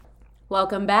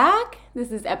Welcome back.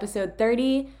 This is episode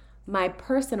 30, my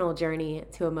personal journey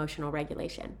to emotional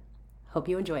regulation. Hope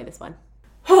you enjoy this one.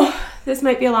 This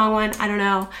might be a long one. I don't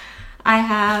know. I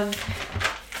have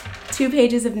 2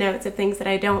 pages of notes of things that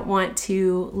I don't want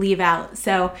to leave out.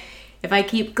 So if I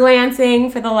keep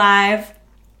glancing for the live,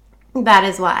 that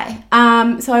is why.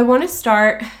 So I want to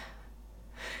start,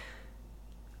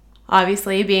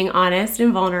 obviously, being honest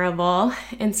and vulnerable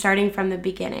and starting from the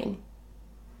beginning.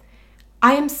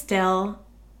 I am still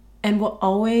and will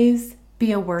always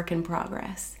be a work in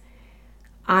progress.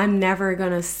 I'm never going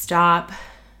to stop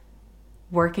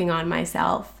working on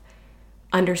myself,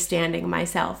 understanding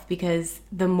myself, because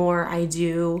the more I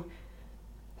do,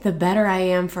 the better I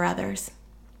am for others.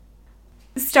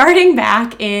 Starting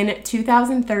back in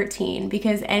 2013,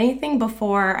 because anything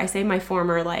before, I say my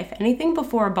former life, anything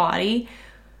before body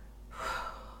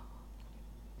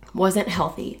wasn't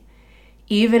healthy.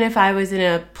 Even if I was in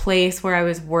a place where I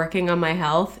was working on my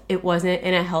health, it wasn't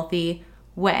in a healthy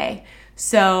way.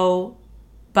 So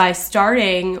by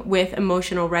starting with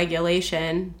emotional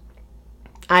regulation,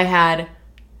 I had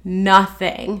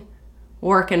nothing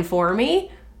working for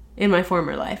me in my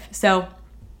former life. So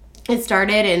it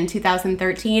started in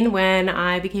 2013 when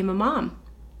I became a mom.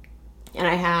 And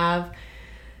I have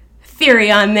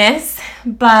theory on this,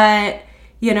 but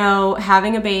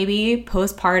having a baby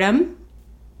postpartum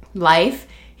life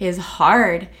is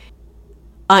hard.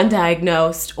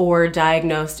 Undiagnosed or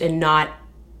diagnosed and not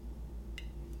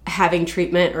having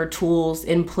treatment or tools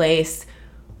in place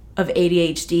of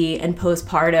ADHD and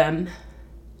postpartum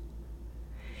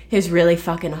is really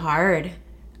fucking hard.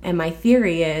 And my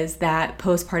theory is that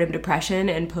postpartum depression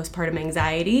and postpartum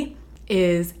anxiety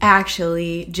is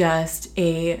actually just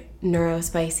a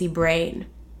neurospicy brain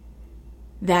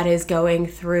that is going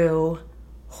through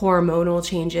hormonal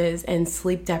changes and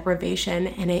sleep deprivation,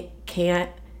 and it can't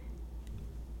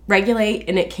regulate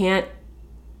and it can't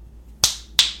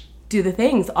do the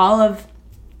things.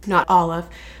 Not all of,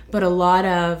 but a lot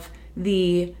of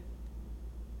the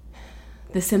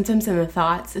symptoms and the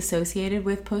thoughts associated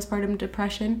with postpartum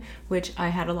depression, which I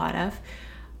had a lot of.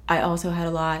 I also had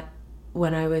a lot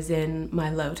when I was in my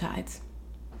low tides.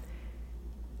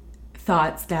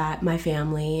 Thoughts that my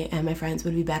family and my friends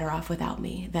would be better off without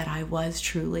me, that I was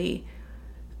truly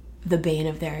the bane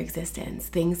of their existence.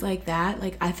 Things like that.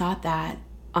 Like, I thought that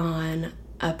on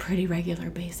a pretty regular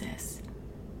basis.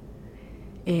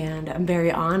 And I'm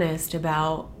very honest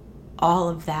about all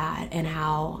of that and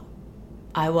how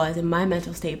I was in my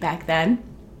mental state back then.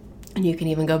 And you can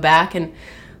even go back and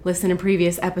listen to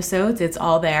previous episodes. It's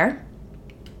all there.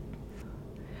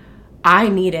 I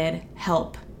needed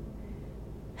help.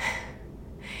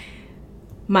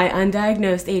 My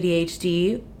undiagnosed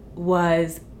ADHD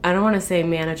was, I don't want to say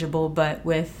manageable, but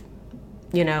with,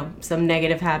 some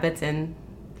negative habits and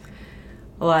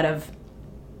a lot of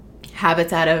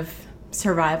habits out of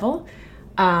survival,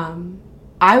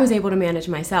 I was able to manage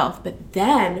myself. But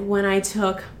then when I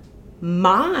took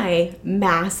my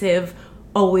massive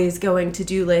always going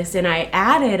to-do list and I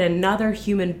added another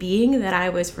human being that I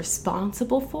was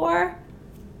responsible for,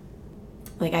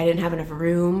 like, I didn't have enough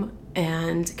room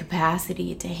and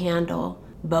capacity to handle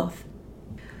both.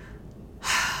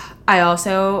 I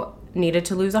also needed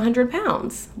to lose 100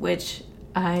 pounds, which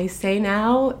I say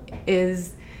now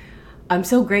is, I'm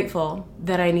so grateful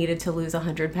that I needed to lose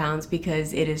 100 pounds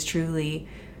because it is truly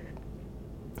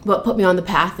what put me on the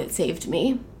path that saved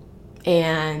me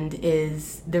and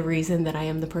is the reason that I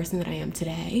am the person that I am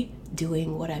today,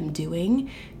 doing what I'm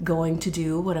doing, going to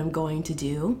do what I'm going to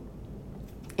do.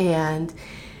 And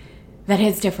that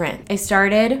hits different. I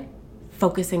started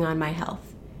focusing on my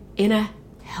health in a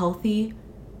healthy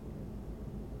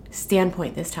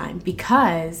standpoint this time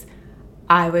because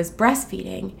I was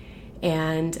breastfeeding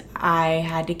and I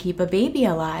had to keep a baby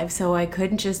alive, so I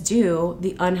couldn't just do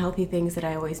the unhealthy things that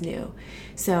I always knew.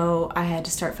 So I had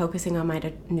to start focusing on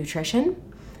my nutrition,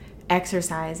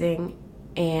 exercising,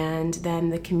 and then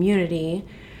the community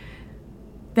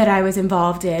that I was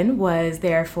involved in was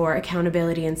there for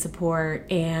accountability and support,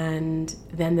 and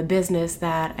then the business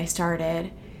that I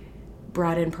started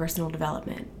brought in personal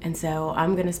development. And so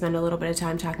I'm going to spend a little bit of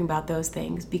time talking about those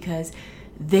things because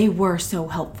they were so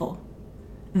helpful.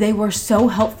 They were so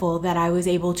helpful that I was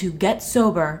able to get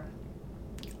sober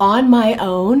on my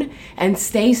own and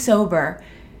stay sober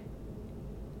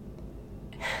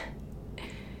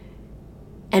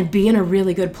and be in a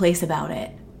really good place about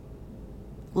it.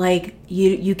 Like,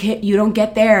 you don't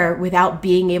get there without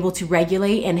being able to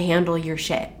regulate and handle your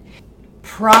shit.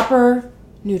 Proper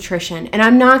nutrition. And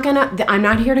I'm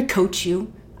not here to coach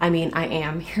you. I mean, I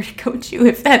am here to coach you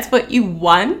if that's what you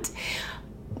want.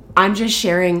 I'm just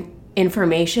sharing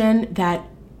information that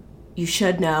you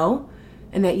should know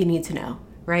and that you need to know,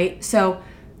 right? So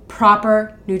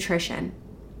proper nutrition.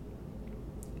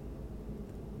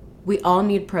 We all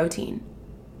need protein.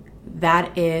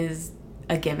 That is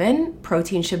a given.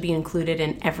 Protein should be included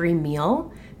in every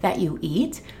meal that you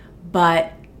eat,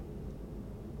 but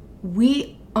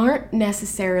we aren't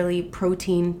necessarily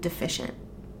protein deficient.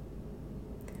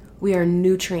 We are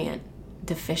nutrient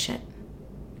deficient.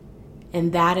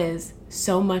 And that is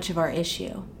so much of our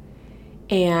issue.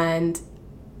 And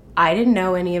I didn't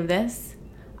know any of this.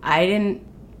 I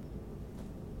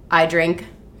drink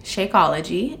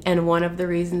Shakeology, and one of the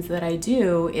reasons that I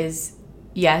do is,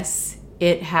 yes,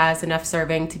 it has enough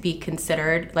serving to be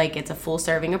considered like it's a full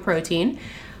serving of protein,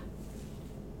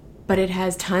 but it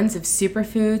has tons of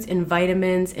superfoods and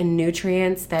vitamins and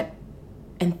nutrients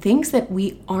and things that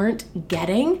we aren't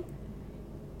getting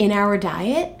in our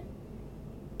diet,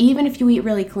 even if you eat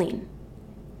really clean.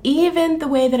 Even the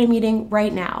way that I'm eating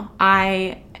right now.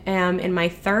 I am in my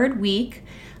 3rd week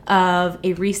of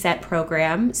a reset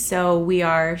program, so we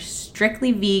are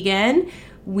strictly vegan.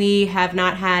 We have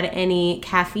not had any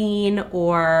caffeine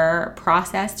or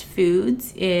processed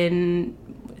foods in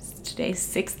day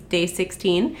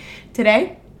 16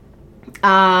 today.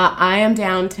 I am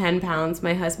down 10 pounds.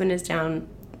 My husband is down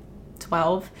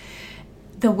 12.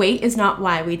 The weight is not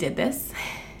why we did this,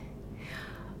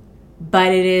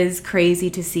 but it is crazy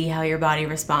to see how your body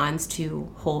responds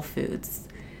to whole foods.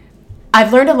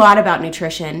 I've learned a lot about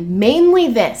nutrition, mainly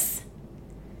this,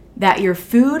 that your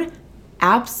food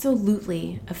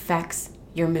absolutely affects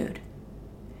your mood.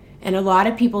 And a lot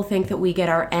of people think that we get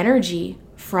our energy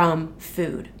from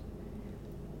food.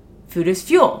 Food is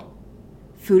fuel.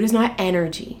 Food is not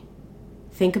energy.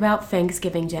 Think about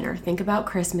Thanksgiving dinner. Think about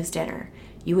Christmas dinner.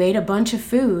 You ate a bunch of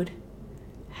food.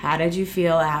 How did you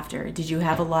feel after? Did you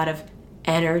have a lot of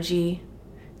energy?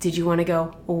 Did you want to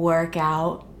go work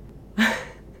out?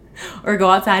 Or go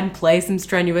outside and play some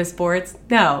strenuous sports?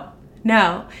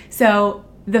 No. So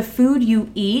the food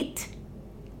you eat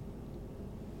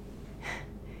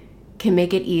can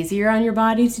make it easier on your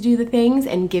body to do the things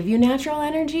and give you natural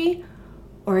energy,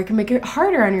 or it can make it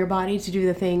harder on your body to do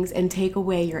the things and take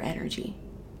away your energy.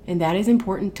 And that is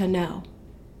important to know,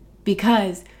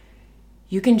 because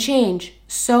you can change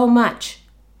so much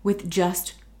with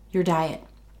just your diet.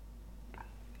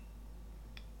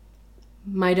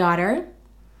 My daughter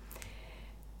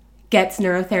gets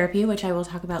neurotherapy, which I will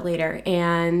talk about later,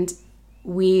 and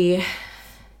we're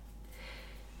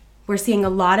seeing a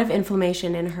lot of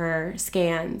inflammation in her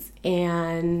scans,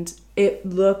 and it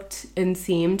looked and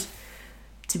seemed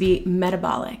to be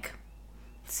metabolic.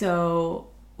 So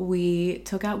we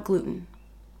took out gluten,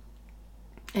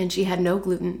 and she had no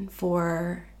gluten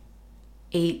for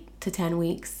 8 to 10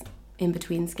 weeks in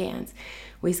between scans.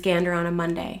 We scanned her on a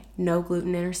Monday, no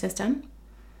gluten in her system.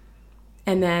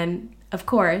 And then, of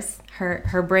course,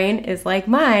 her brain is like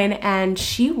mine, and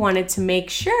she wanted to make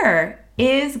sure,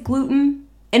 is gluten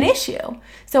an issue?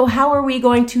 So how are we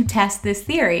going to test this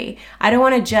theory? I don't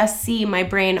want to just see my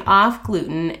brain off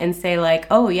gluten and say like,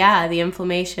 oh yeah, the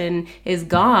inflammation is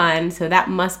gone, so that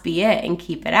must be it, and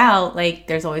keep it out. Like,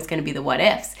 there's always going to be the what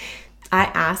ifs. I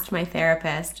asked my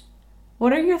therapist,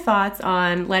 what are your thoughts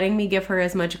on letting me give her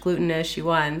as much gluten as she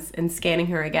wants and scanning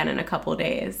her again in a couple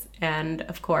days? And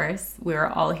of course, we were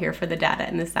all here for the data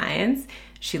and the science.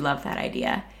 She loved that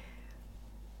idea.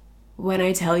 When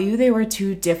I tell you they were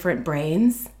 2 different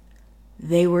brains,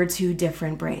 they were 2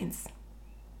 different brains.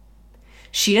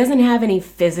 She doesn't have any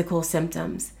physical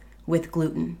symptoms with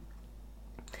gluten.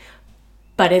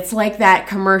 But it's like that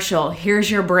commercial,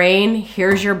 here's your brain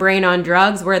on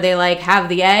drugs, where they like have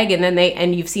the egg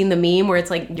and you've seen the meme where it's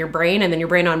like your brain and then your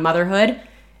brain on motherhood.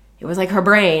 It was like her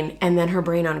brain and then her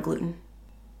brain on gluten.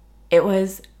 It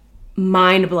was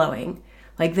mind-blowing.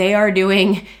 Like, they are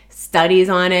doing studies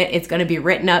on it. It's going to be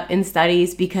written up in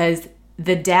studies because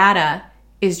the data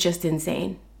is just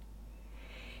insane.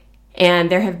 And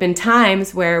there have been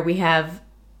times where we have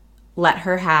let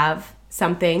her have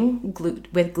something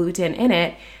with gluten in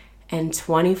it, and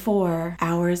 24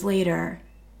 hours later,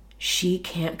 she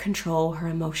can't control her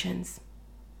emotions.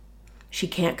 She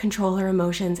can't control her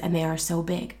emotions, and they are so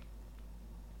big.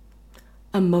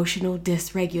 Emotional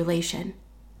dysregulation.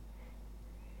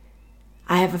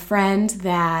 I have a friend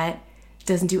that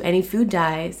doesn't do any food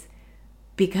dyes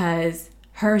because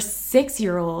her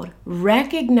 6-year-old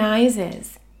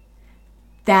recognizes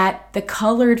that the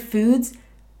colored foods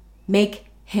make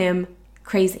him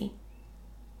crazy.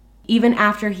 Even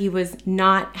after he was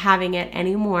not having it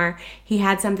anymore, he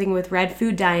had something with red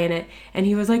food dye in it, and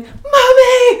he was like,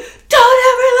 "Mommy, don't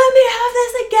ever let me have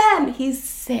this again." He's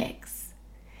 6.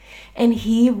 And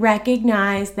he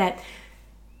recognized that,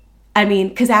 I mean,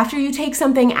 because after you take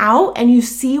something out and you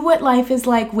see what life is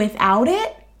like without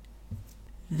it,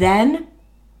 then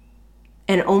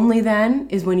and only then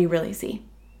is when you really see.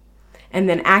 And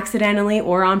then accidentally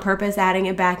or on purpose adding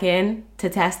it back in to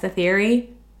test the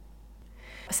theory.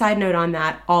 Side note on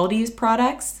that, Aldi's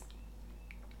products,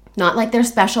 not like they're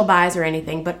special buys or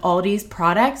anything, but Aldi's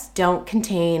products don't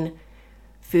contain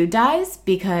food dyes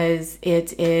because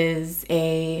it is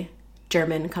a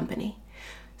German company.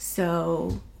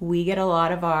 So we get a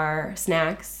lot of our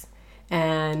snacks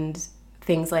and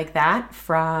things like that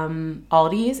from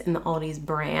Aldi's and the Aldi's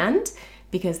brand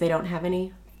because they don't have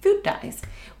any food dyes.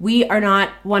 We are not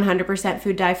 100%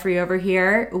 food dye free over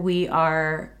here. We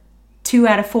are 2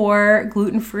 out of 4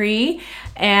 gluten-free,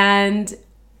 and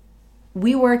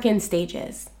we work in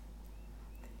stages.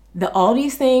 The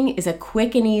Aldi's thing is a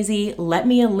quick and easy, let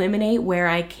me eliminate where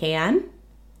I can.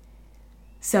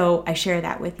 So I share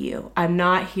that with you. I'm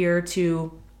not here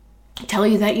to tell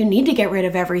you that you need to get rid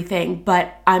of everything,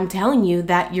 but I'm telling you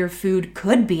that your food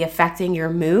could be affecting your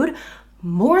mood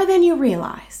more than you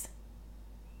realize.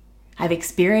 I've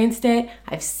experienced it.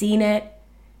 I've seen it.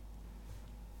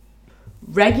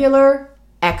 Regular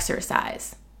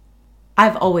exercise.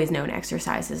 I've always known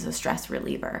exercise is a stress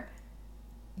reliever,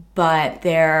 but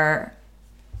there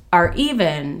are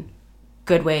even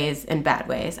good ways and bad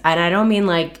ways. And I don't mean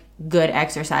like good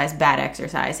exercise, bad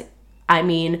exercise. I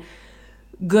mean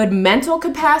good mental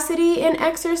capacity in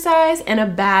exercise and a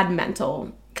bad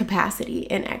mental capacity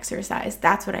in exercise.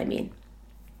 That's what I mean.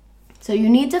 So you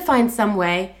need to find some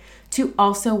way to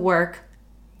also work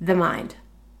the mind.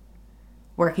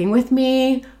 Working with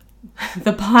me,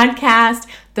 the podcast,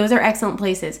 those are excellent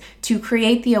places to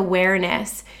create the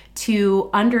awareness, to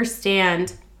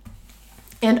understand,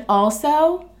 and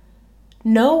also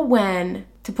know when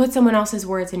to put someone else's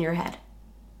words in your head.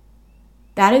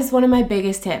 That is one of my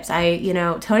biggest tips.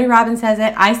 Tony Robbins says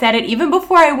it. I said it even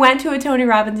before I went to a Tony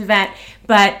Robbins event.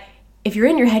 But if you're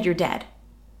in your head, you're dead.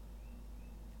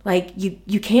 Like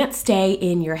you can't stay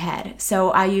in your head.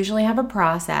 So I usually have a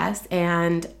process,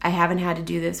 and I haven't had to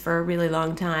do this for a really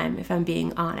long time, if I'm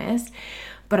being honest.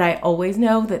 But I always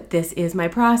know that this is my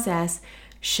process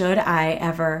should I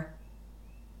ever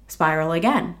spiral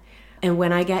again. And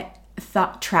when I get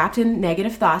trapped in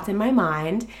negative thoughts in my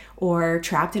mind or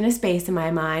trapped in a space in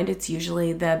my mind, it's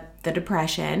usually the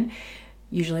depression,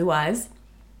 usually was,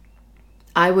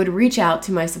 I would reach out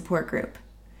to my support group.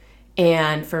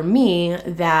 And for me,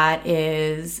 that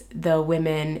is the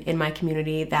women in my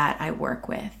community that I work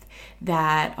with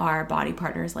that are body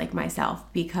partners like myself,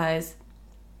 because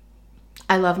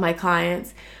I love my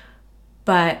clients,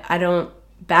 but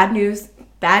bad news,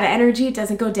 bad energy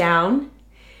doesn't go down.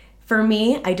 For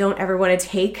me, I don't ever want to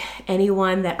take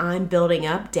anyone that I'm building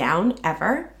up down,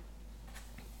 ever.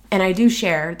 And I do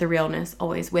share the realness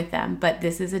always with them, but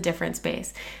this is a different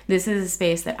space. This is a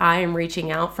space that I am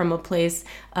reaching out from a place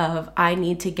of I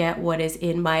need to get what is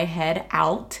in my head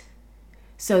out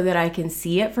so that I can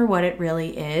see it for what it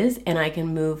really is, and I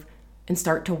can move and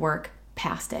start to work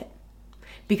past it.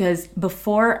 Because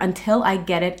until I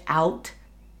get it out,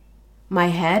 my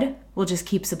head will just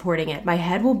keep supporting it. My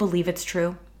head will believe it's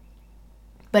true.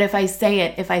 But if I say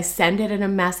it, if I send it in a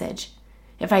message,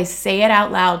 if I say it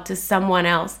out loud to someone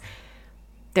else,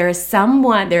 there is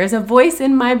a voice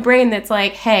in my brain that's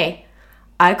like, hey,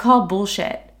 I call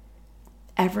bullshit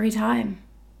every time.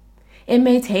 It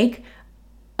may take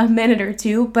a minute or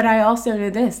two, but I also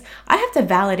know this. I have to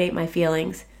validate my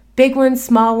feelings. Big ones,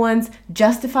 small ones,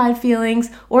 justified feelings,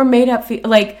 or made up,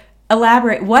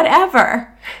 elaborate,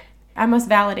 whatever. I must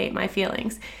validate my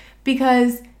feelings,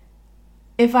 because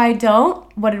if I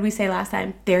don't, what did we say last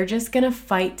time? They're just going to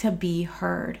fight to be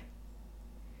heard.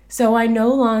 So I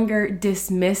no longer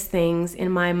dismiss things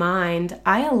in my mind.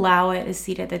 I allow it a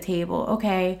seat at the table.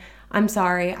 Okay, I'm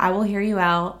sorry. I will hear you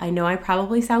out. I know I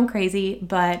probably sound crazy,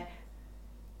 but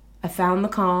I found the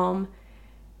calm.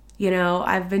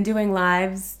 I've been doing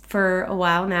lives for a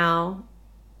while now,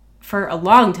 for a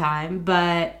long time,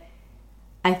 but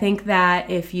I think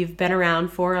that if you've been around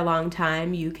for a long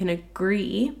time, you can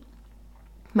agree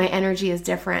my energy is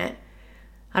different.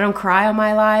 I don't cry on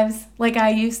my lives like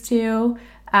I used to.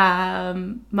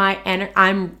 I'm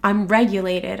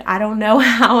regulated. I don't know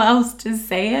how else to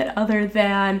say it other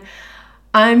than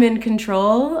I'm in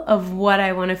control of what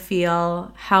I want to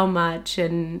feel, how much,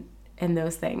 and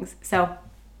those things. So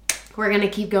we're going to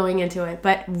keep going into it.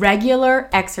 But regular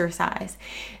exercise.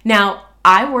 Now,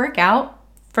 I work out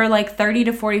for 30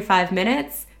 to 45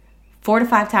 minutes, 4 to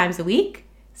 5 times a week,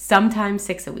 sometimes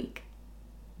 6 a week.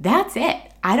 That's it.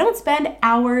 I don't spend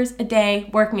hours a day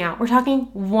working out. We're talking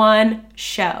one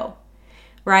show.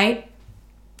 right?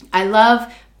 I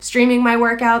love streaming my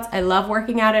workouts. I love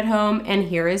working out at home. And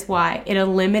here is why. It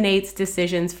eliminates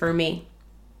decisions for me.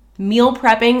 Meal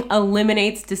prepping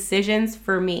eliminates decisions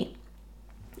for me.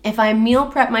 If I meal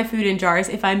prep my food in jars,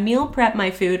 if I meal prep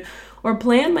my food or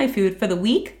plan my food for the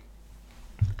week,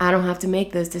 I don't have to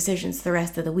make those decisions the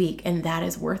rest of the week. And that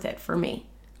is worth it for me.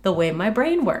 The way my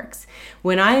brain works.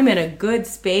 When I am in a good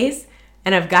space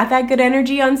and I've got that good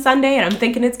energy on Sunday and I'm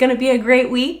thinking it's going to be a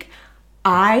great week,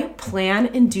 I plan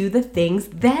and do the things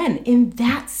then. In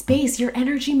that space, your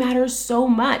energy matters so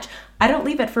much. I don't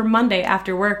leave it for Monday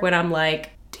after work when I'm like,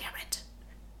 damn it,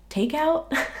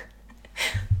 takeout?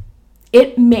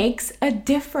 It makes a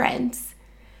difference.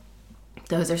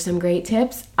 Those are some great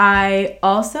tips. I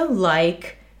also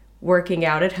like working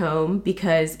out at home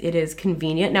because it is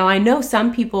convenient. Now, I know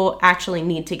some people actually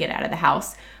need to get out of the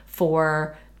house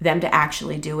for them to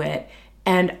actually do it.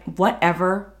 And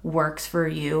whatever works for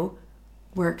you,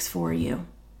 works for you.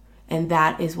 And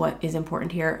that is what is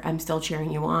important here. I'm still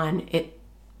cheering you on.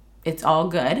 It's all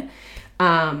good.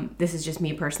 This is just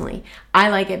me personally. I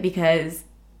like it because,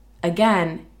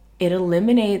 again, it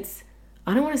eliminates,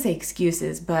 I don't want to say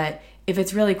excuses, but if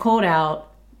it's really cold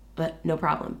out, but no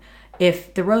problem.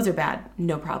 If the roads are bad,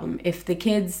 no problem. If the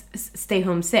kids stay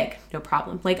home sick, no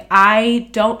problem. Like, I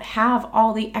don't have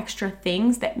all the extra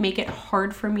things that make it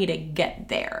hard for me to get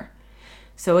there.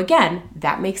 So again,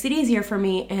 that makes it easier for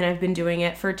me, and I've been doing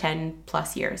it for 10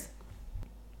 plus years.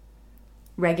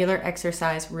 Regular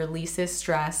exercise releases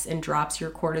stress and drops your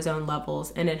cortisone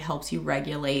levels, and it helps you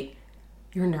regulate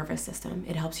your nervous system.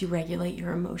 It helps you regulate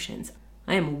your emotions.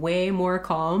 I am way more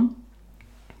calm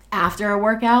after a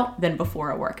workout than before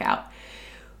a workout.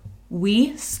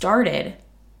 We started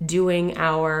doing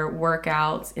our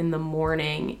workouts in the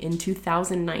morning in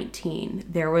 2019.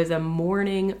 There was a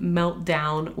morning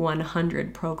Meltdown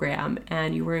 100 program,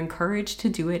 and you were encouraged to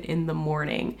do it in the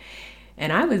morning.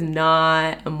 And I was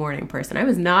not a morning person. I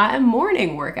was not a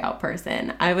morning workout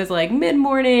person. I was like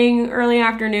mid-morning, early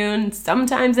afternoon,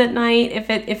 sometimes at night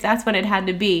if that's when it had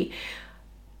to be.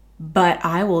 But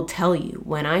I will tell you,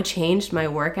 when I changed my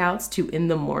workouts to in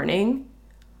the morning,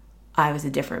 I was a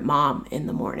different mom in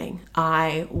the morning.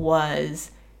 My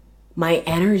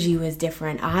energy was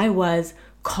different. I was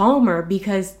calmer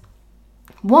because,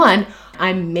 one,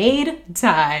 I made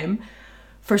time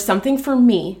for something for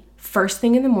me first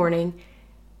thing in the morning,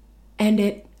 and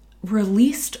it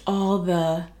released all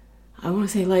the, I want to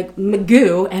say like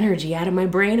Magoo energy out of my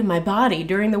brain and my body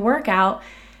during the workout,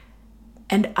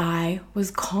 and I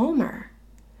was calmer.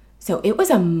 So it was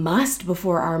a must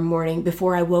before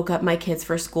I woke up my kids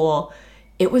for school.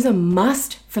 It was a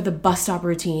must for the bus stop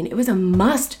routine. It was a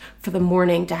must for the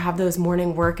morning to have those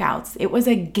morning workouts. It was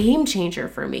a game changer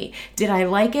for me. Did I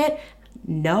like it?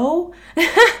 No.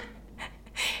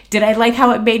 Did I like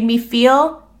how it made me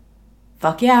feel?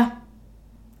 Fuck yeah.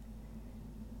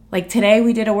 Like today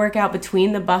we did a workout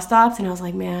between the bus stops and I was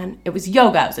like, man, it was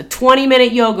yoga. It was a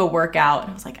 20-minute yoga workout.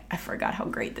 And I was like, I forgot how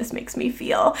great this makes me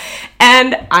feel.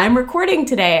 And I'm recording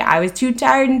today. I was too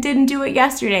tired and didn't do it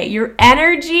yesterday. Your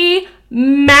energy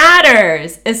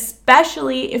matters,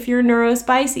 especially if you're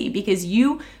neurospicy, because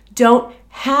you don't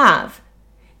have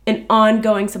an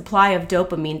ongoing supply of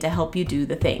dopamine to help you do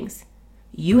the things.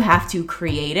 You have to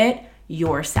create it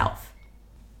yourself.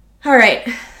 All right,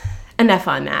 enough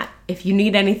on that. If you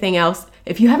need anything else,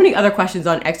 if you have any other questions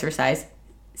on exercise,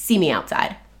 see me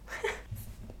outside.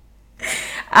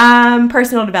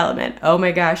 Personal development. Oh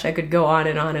my gosh, I could go on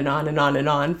and on and on and on and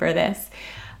on for this.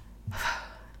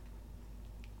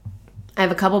 I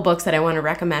have a couple books that I want to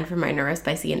recommend for my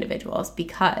neurospicy individuals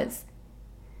because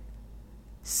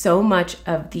so much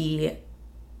of the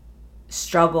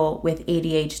struggle with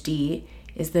ADHD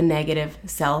is the negative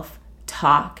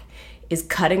self-talk, is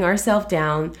cutting ourselves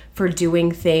down for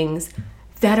doing things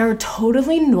that are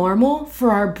totally normal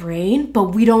for our brain,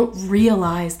 but we don't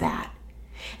realize that.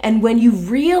 And when you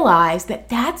realize that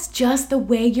that's just the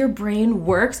way your brain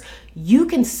works, you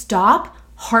can stop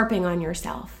harping on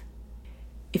yourself.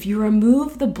 If you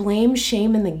remove the blame,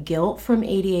 shame, and the guilt from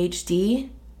ADHD,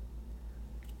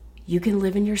 you can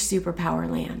live in your superpower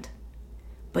land,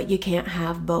 but you can't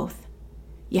have both.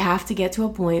 You have to get to a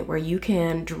point where you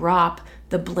can drop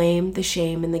the blame, the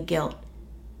shame, and the guilt.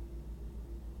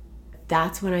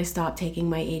 That's when I stopped taking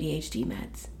my ADHD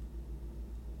meds.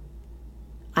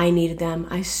 I needed them.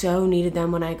 I so needed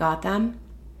them when I got them.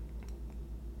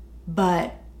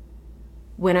 But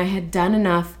when I had done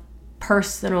enough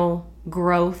personal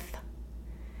growth,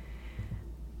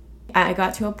 I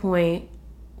got to a point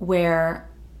where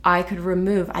I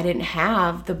didn't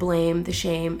have the blame, the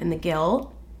shame, and the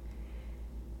guilt.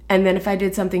 And then if I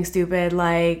did something stupid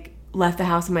like left the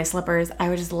house in my slippers, I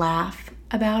would just laugh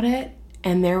about it.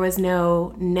 And there was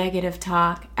no negative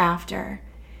talk after.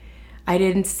 I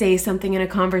didn't say something in a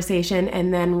conversation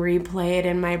and then replay it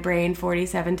in my brain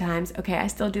 47 times. Okay, I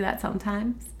still do that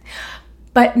sometimes.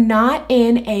 But not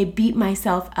in a beat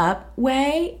myself up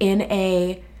way, in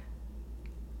a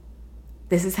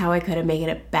this is how I could have made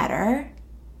it better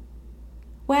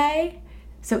way.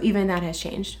 So even that has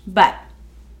changed. But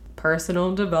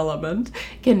personal development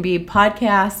can be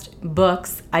podcast,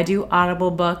 books. I do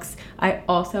Audible books. I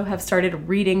also have started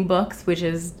reading books, which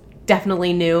is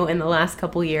definitely new in the last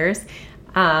couple years.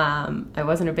 I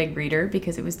wasn't a big reader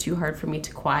because it was too hard for me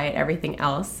to quiet everything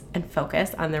else and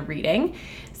focus on the reading.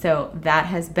 So that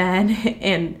has been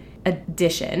an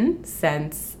addition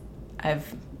since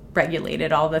I've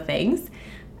regulated all the things.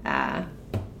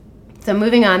 So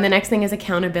moving on, the next thing is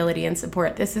accountability and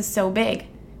support. This is so big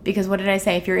because what did I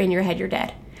say? If you're in your head, you're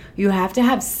dead. You have to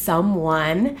have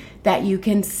someone that you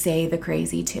can say the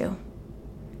crazy to.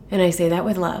 And I say that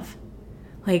with love.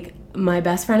 Like, my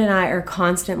best friend and I are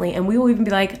constantly, and we will even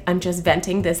be like, I'm just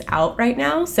venting this out right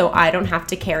now so I don't have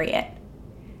to carry it.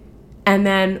 And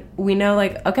then we know,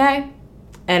 like, okay,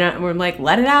 and we're like,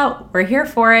 let it out. We're here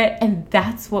for it. And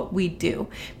that's what we do.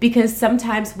 Because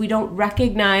sometimes we don't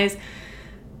recognize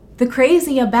the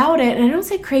crazy about it. And I don't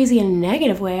say crazy in a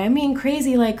negative way. I mean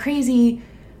crazy like crazy.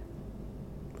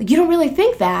 You don't really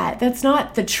think that. That's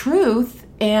not the truth.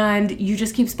 And you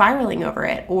just keep spiraling over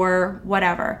it or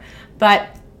whatever.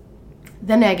 But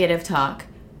the negative talk,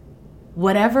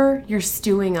 whatever you're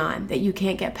stewing on that you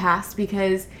can't get past,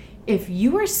 because if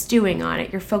you are stewing on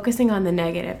it, you're focusing on the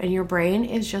negative and your brain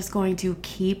is just going to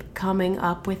keep coming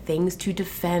up with things to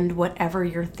defend whatever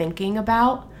you're thinking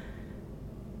about.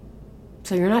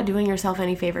 So you're not doing yourself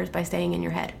any favors by staying in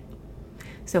your head.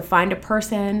 So find a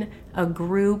person, a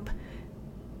group,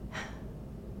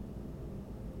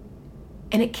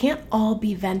 and it can't all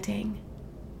be venting.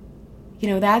 You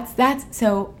know, that's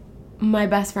so my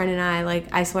best friend and I, like,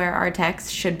 I swear our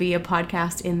texts should be a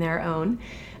podcast in their own.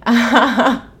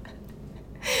 A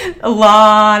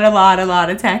lot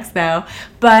of text though.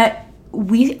 But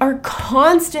we are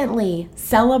constantly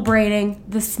celebrating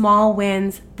the small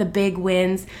wins, the big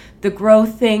wins, the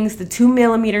growth things, the 2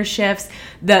 millimeter shifts,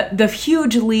 the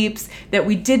huge leaps that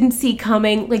we didn't see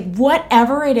coming. Like,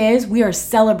 whatever it is, we are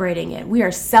celebrating it. We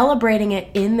are celebrating it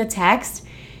in the text.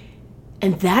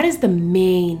 And that is the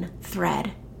main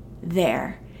thread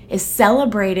there, is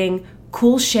celebrating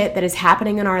cool shit that is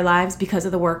happening in our lives because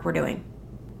of the work we're doing.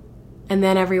 And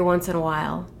then every once in a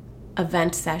while, a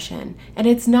vent session. And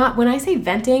it's not, when I say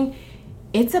venting,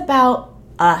 it's about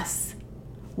us.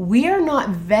 We are not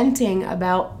venting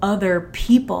about other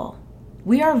people.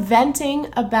 We are venting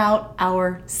about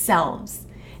ourselves.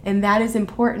 And that is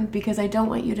important because I don't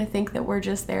want you to think that we're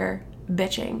just there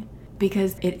bitching,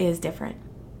 because it is different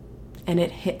and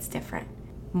it hits different.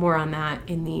 More on that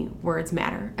in the Words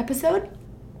Matter episode.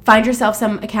 Find yourself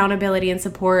some accountability and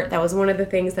support. That was one of the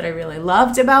things that I really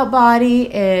loved about Body,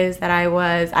 is that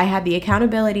I had the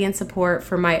accountability and support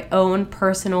for my own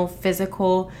personal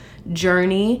physical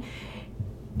journey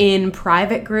in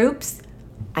private groups.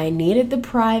 I needed the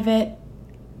private,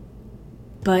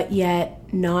 but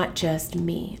yet not just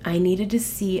me. I needed to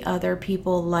see other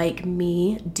people like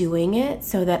me doing it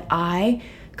so that I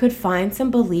could find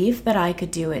some belief that I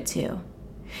could do it too.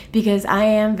 Because I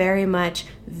am very much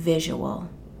visual.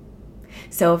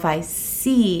 So if I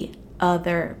see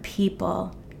other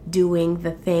people doing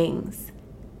the things,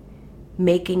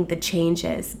 making the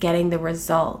changes, getting the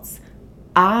results,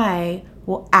 I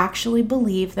will actually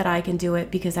believe that I can do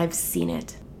it because I've seen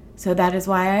it. So that is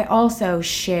why I also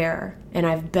share, and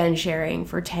I've been sharing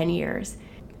for 10 years.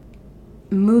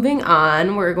 Moving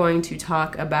on, we're going to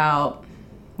talk about,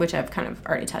 which I've kind of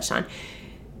already touched on,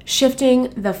 shifting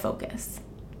the focus.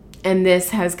 And this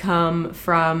has come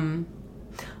from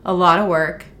a lot of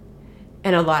work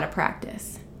and a lot of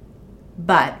practice.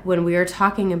 But when we are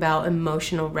talking about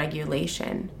emotional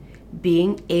regulation,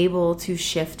 being able to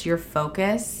shift your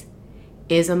focus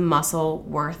is a muscle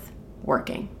worth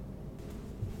working.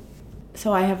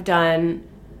 So I have done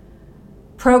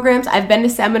programs. I've been to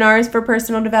seminars for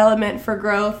personal development, for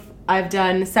growth. I've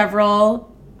done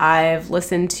several. I've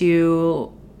listened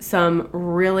to some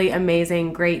really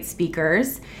amazing, great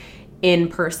speakers in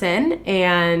person,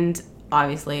 and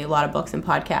obviously a lot of books and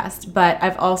podcasts. But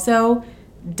I've also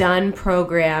done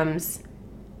programs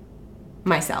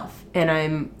myself, and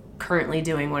I'm currently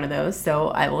doing one of those, so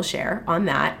I will share on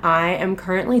that. I am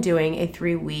currently doing a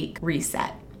 3-week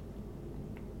reset.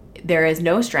 There is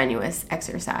no strenuous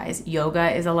exercise.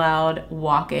 Yoga is allowed,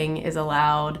 walking is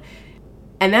allowed,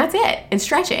 And that's it. And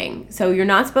stretching. So you're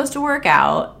not supposed to work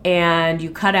out, and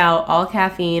you cut out all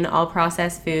caffeine, all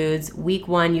processed foods. Week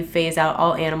 1, you phase out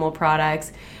all animal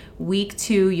products. Week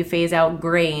 2, you phase out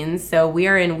grains. So we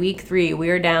are in week 3. We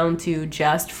are down to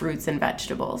just fruits and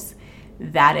vegetables.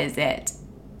 That is it.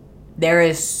 There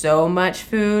is so much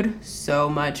food, so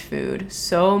much food,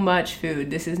 so much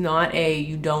food. This is not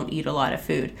you don't eat a lot of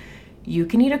food. You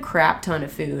can eat a crap ton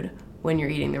of food when you're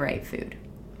eating the right food.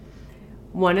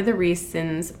 One of the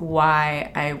reasons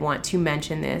why I want to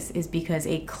mention this is because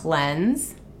a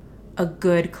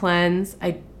good cleanse,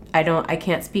 I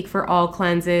can't speak for all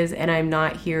cleanses, and I'm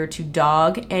not here to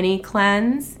dog any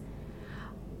cleanse.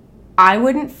 I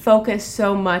wouldn't focus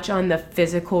so much on the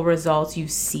physical results you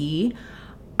see.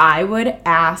 I would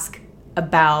ask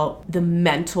about the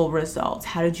mental results.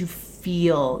 How did you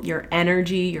feel? Your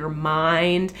energy, your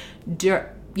mind,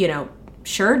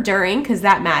 sure, during, because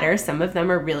that matters. Some of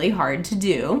them are really hard to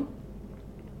do.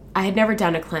 I had never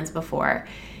done a cleanse before.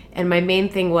 And my main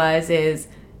thing is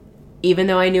even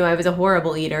though I knew I was a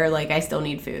horrible eater, I still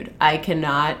need food. I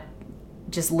cannot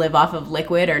just live off of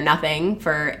liquid or nothing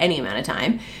for any amount of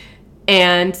time.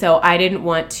 And so I didn't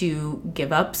want to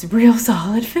give up real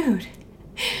solid food.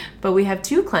 But we have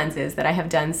 2 cleanses that I have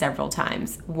done several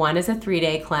times. One is a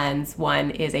 3-day cleanse. One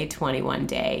is a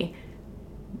 21-day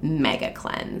mega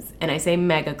cleanse. And I say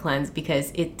mega cleanse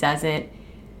because it doesn't,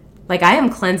 I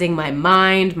am cleansing my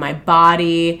mind, my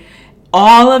body,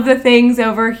 all of the things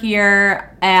over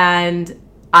here, and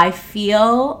I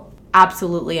feel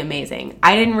absolutely amazing.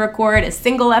 I didn't record a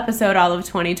single episode all of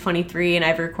 2023, and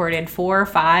I've recorded 4 or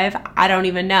 5, I don't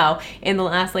even know, in the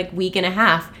last week and a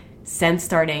half since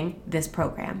starting this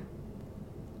program.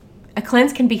 A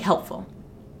cleanse can be helpful.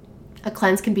 A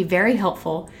cleanse can be very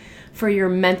helpful for your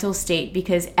mental state,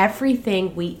 because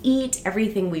everything we eat,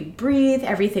 everything we breathe,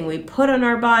 everything we put in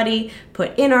our body,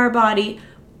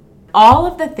 all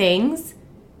of the things,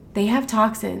 they have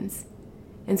toxins.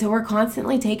 And so we're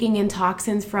constantly taking in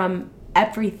toxins from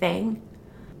everything.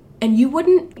 And you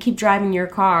wouldn't keep driving your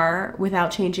car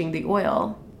without changing the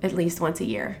oil at least once a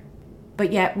year.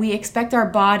 But yet we expect our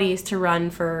bodies to run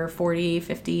for 40,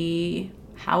 50,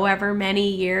 however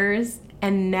many years,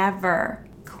 and never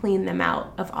clean them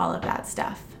out of all of that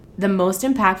stuff. The most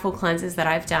impactful cleanses that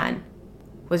I've done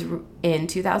was in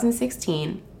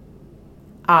 2016.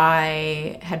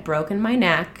 I had broken my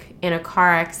neck in a car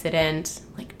accident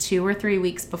 2 or 3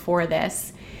 weeks before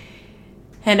this.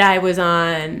 And I was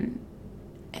on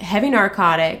heavy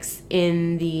narcotics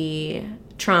in the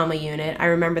trauma unit. I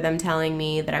remember them telling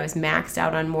me that I was maxed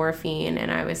out on morphine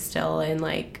and I was still in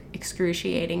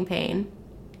excruciating pain.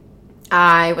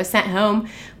 I was sent home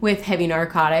with heavy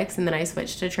narcotics, and then I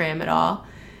switched to Tramadol,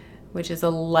 which is a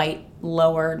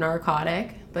lower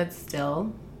narcotic, but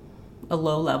still a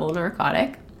low-level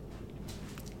narcotic.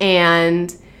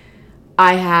 And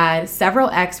I had several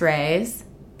x-rays.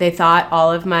 They thought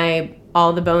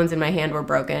all the bones in my hand were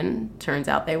broken. Turns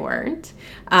out they weren't.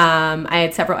 I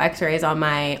had several x-rays on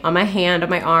my hand, on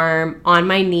my arm, on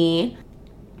my knee.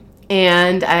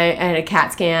 And I had a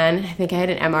CAT scan. I think I had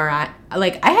an MRI.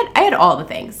 I had all the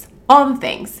things,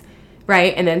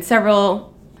 right? And then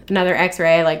another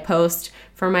x-ray, post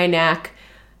for my neck.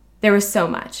 There was so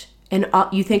much. And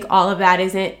you think all of that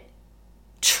isn't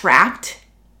trapped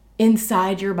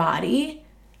inside your body?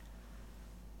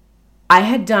 I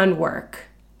had done work.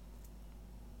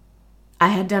 I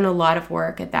had done a lot of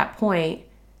work at that point,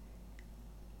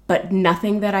 but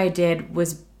nothing that I did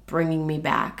was bringing me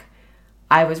back.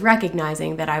 I was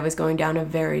recognizing that I was going down a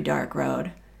very dark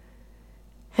road,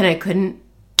 and I couldn't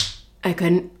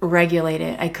regulate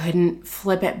it. I couldn't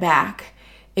flip it back.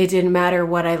 It didn't matter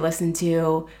what I listened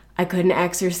to. I couldn't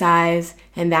exercise,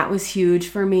 and that was huge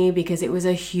for me because it was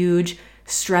a huge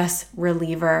stress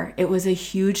reliever. It was a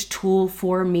huge tool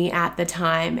for me at the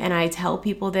time, and I tell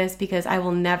people this because I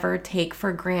will never take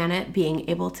for granted being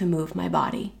able to move my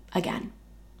body again.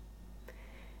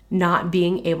 Not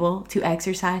being able to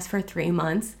exercise for 3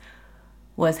 months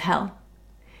was hell.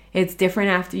 It's different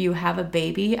after you have a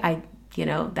baby.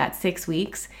 That 6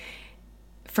 weeks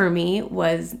for me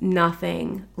was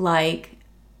nothing like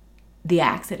the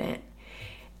accident.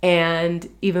 And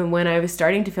even when I was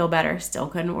starting to feel better, still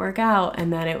couldn't work out.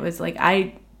 And then it was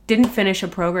I didn't finish a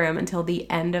program until the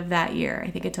end of that year. I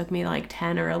think it took me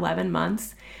 10 or 11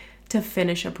 months to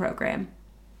finish a program.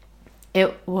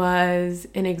 It was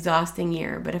an exhausting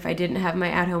year, but if I didn't have my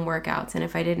at-home workouts, and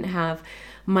if I didn't have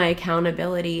my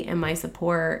accountability and my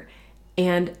support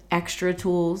and extra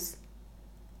tools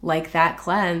like that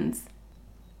cleanse,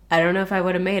 I don't know if I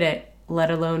would have made it, let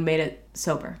alone made it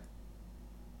sober.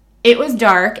 It was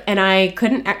dark, and I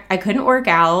couldn't work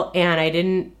out, and I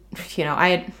didn't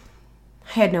I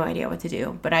had no idea what to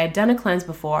do, but I had done a cleanse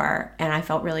before and I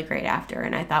felt really great after.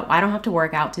 And I thought, well, I don't have to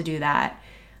work out to do that.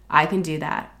 I can do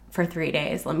that for 3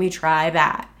 days. Let me try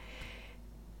that.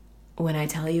 When I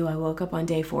tell you I woke up on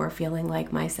day 4 feeling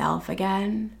like myself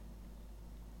again,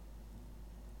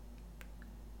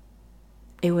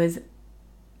 it was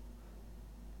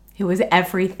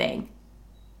everything.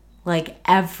 Like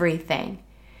everything.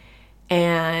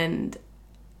 And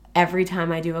every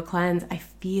time I do a cleanse, I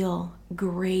feel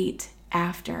great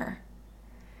after.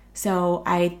 So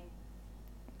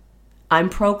I'm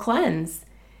pro cleanse.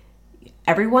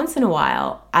 Every once in a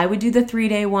while, I would do the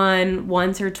 3-day one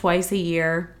once or twice a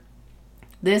year.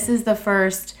 This is the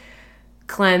first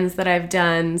cleanse that I've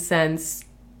done since,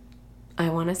 I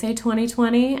want to say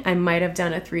 2020. I might have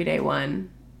done a 3-day one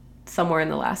somewhere in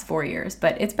the last 4 years,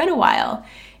 but it's been a while.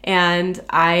 And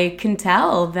I can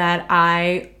tell that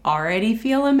I already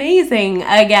feel amazing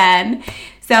again.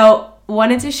 So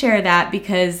wanted to share that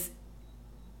because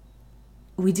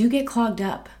we do get clogged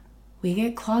up. We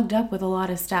get clogged up with a lot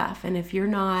of stuff. And if you're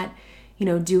not,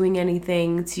 doing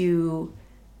anything to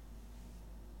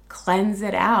cleanse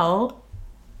it out,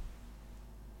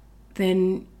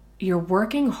 then you're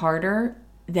working harder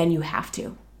than you have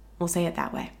to. We'll say it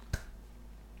that way.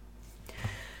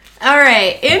 All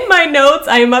right, in my notes,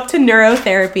 I am up to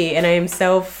neurotherapy, and I am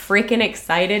so freaking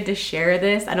excited to share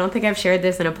this. I don't think I've shared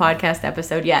this in a podcast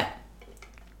episode yet.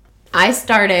 I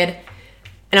started,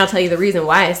 and I'll tell you the reason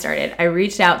why I started. I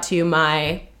reached out to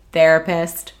my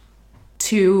therapist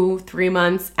 2-3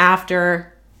 months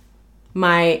after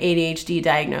my ADHD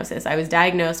diagnosis. I was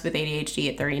diagnosed with ADHD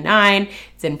at 39.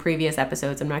 It's in previous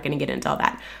episodes. I'm not going to get into all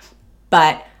that.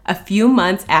 But a few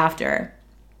months after,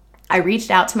 I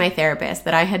reached out to my therapist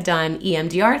that I had done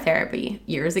EMDR therapy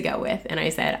years ago with, and I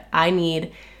said, I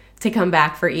need to come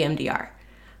back for EMDR.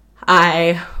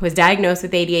 I was diagnosed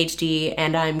with ADHD,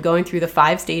 and I'm going through the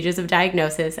 5 stages of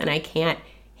diagnosis, and I can't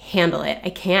handle it. I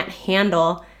can't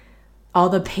handle all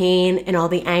the pain and all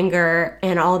the anger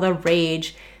and all the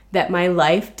rage that my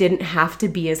life didn't have to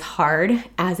be as hard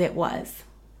as it was,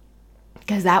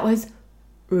 because that was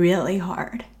really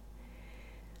hard.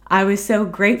 I was so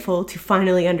grateful to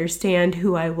finally understand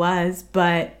who I was,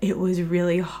 but it was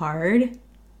really hard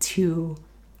to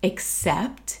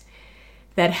accept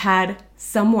that had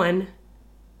someone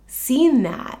seen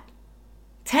that,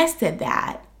 tested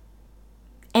that,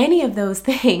 any of those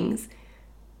things,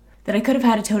 that I could have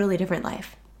had a totally different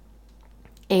life.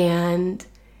 And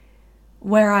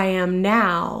where I am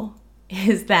now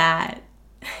is that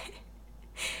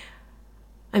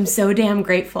I'm so damn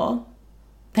grateful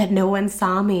that no one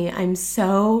saw me. I'm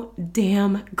so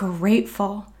damn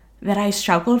grateful that I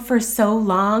struggled for so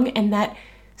long and that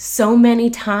so many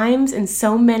times and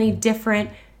so many different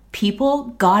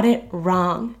people got it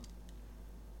wrong.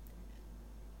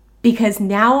 Because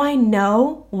now I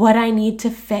know what I need to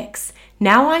fix.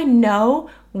 Now I know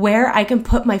where I can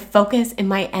put my focus and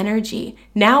my energy.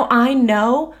 Now I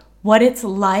know what it's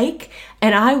like,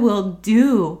 and I will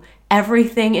do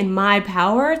everything in my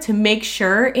power to make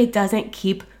sure it doesn't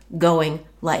keep going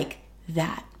like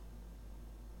that.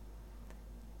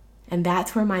 And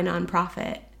that's where my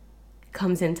nonprofit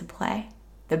comes into play.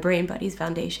 The Brain Buddies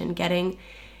Foundation, getting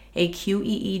a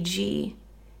QEEG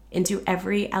into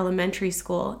every elementary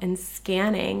school and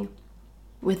scanning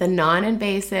with a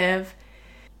non-invasive,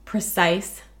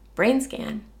 precise brain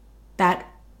scan that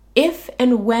if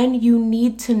and when you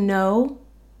need to know,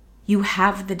 you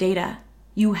have the data.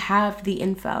 You have the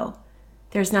info.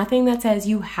 There's nothing that says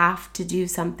you have to do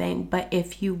something, but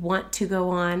if you want to go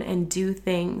on and do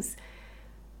things,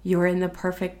 you're in the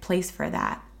perfect place for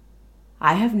that.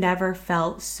 I have never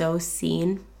felt so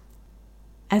seen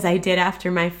as I did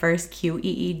after my first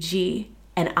QEEG.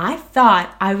 And I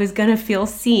thought I was going to feel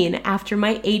seen after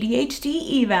my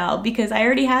ADHD eval because I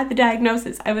already had the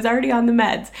diagnosis. I was already on the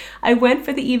meds. I went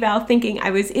for the eval thinking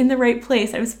I was in the right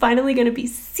place. I was finally going to be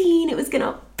seen. It was going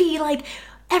to be like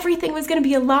everything was going to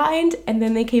be aligned. And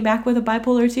then they came back with a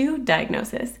bipolar 2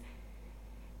 diagnosis.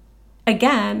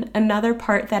 Again, another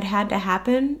part that had to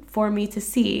happen for me to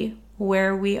see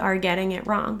where we are getting it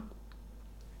wrong.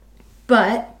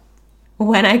 But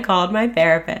when I called my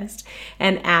therapist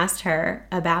and asked her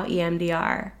about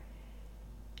EMDR,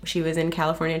 she was in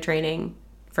California training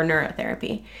for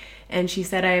neurotherapy, and she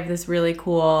said, I have this really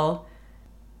cool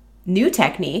new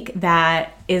technique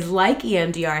that is like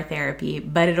EMDR therapy,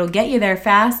 but it'll get you there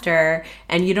faster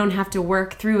and you don't have to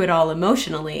work through it all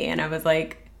emotionally. And I was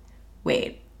like,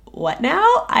 wait, what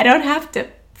now? I don't have to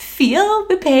feel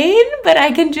the pain, but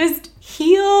I can just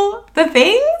heal the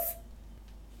things?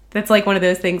 That's like one of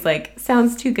those things like,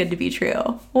 sounds too good to be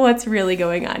true. What's really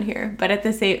going on here? But at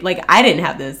the same, like, I didn't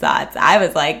have those thoughts. I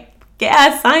was like,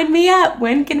 yeah, sign me up.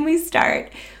 When can we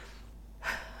start?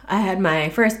 I had my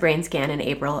first brain scan in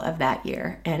April of that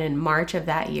year. And in March of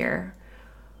that year,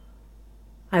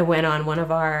 I went on one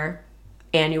of our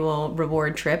annual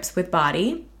reward trips with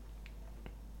Body.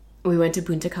 We went to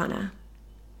Punta Cana.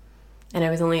 And I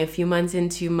was only a few months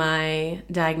into my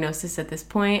diagnosis at this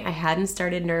point. I hadn't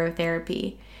started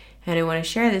neurotherapy. And I want to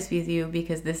share this with you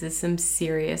because this is some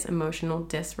serious emotional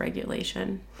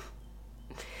dysregulation.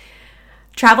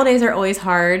 Travel days are always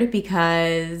hard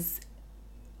because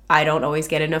I don't always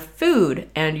get enough food,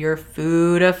 and your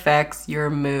food affects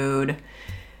your mood.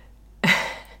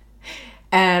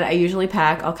 And I usually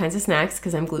pack all kinds of snacks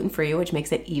because I'm gluten-free, which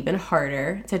makes it even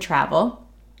harder to travel.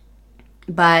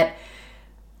 But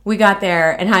we got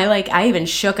there, and I even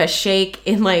shook a shake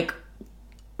in like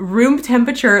room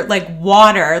temperature, like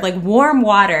water, like warm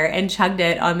water, and chugged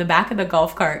it on the back of the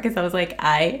golf cart because I was like,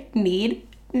 I need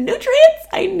nutrients.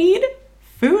 I need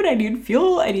food. I need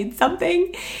fuel. I need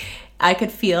something. I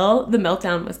could feel the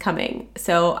meltdown was coming.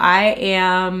 So I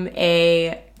am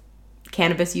a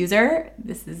cannabis user.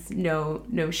 This is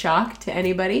no shock to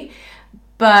anybody,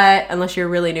 but unless you're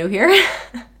really new here.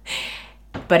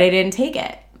 But I didn't take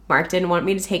it. Mark didn't want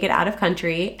me to take it out of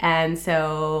country, and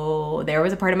so there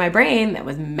was a part of my brain that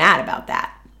was mad about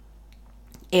that.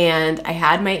 And I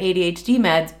had my ADHD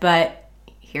meds, but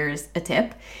here's a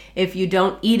tip. If you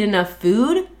don't eat enough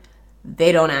food,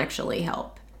 they don't actually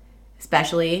help.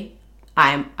 Especially,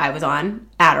 I was on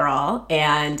Adderall,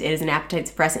 and it is an appetite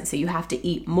suppressant, so you have to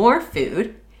eat more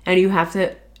food, and you have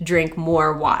to drink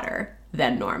more water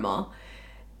than normal.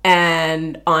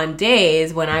 And on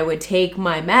days when I would take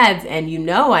my meds, and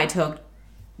I took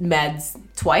meds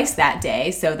twice that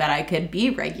day so that I could be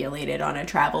regulated on a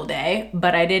travel day,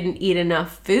 but I didn't eat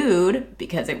enough food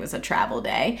because it was a travel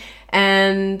day.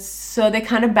 And so they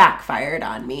kind of backfired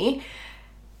on me.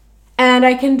 And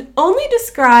I can only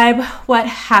describe what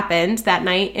happened that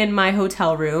night in my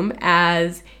hotel room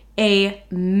as a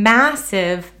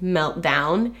massive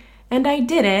meltdown, and I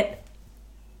did it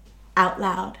out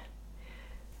loud.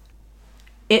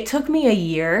 It took me a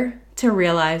year to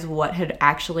realize what had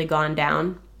actually gone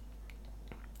down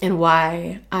and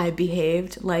why I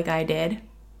behaved like I did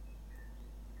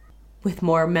with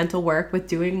more mental work, with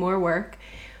doing more work,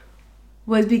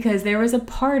 was because there was a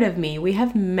part of me, we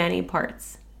have many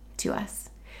parts to us.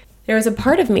 There was a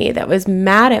part of me that was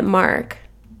mad at Mark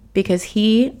because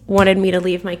he wanted me to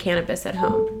leave my cannabis at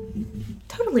home.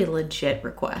 Totally legit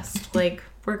request. Like,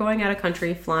 we're going out of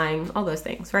country, flying, all those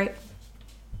things, right?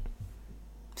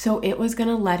 So it was going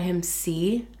to let him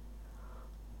see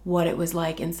what it was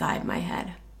like inside my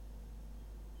head.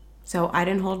 So I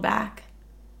didn't hold back.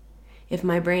 If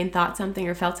my brain thought something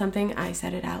or felt something, I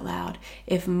said it out loud.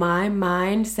 If my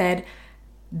mind said,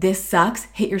 this sucks,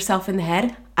 hit yourself in the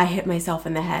head, I hit myself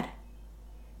in the head.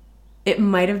 It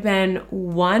might have been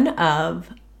one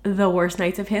of the worst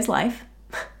nights of his life.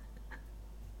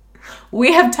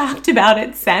 We have talked about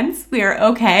it since. We are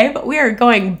okay, but we are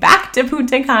going back to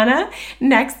Punta Cana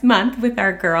next month with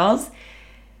our girls.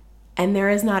 And there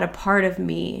is not a part of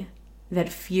me that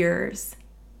fears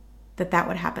that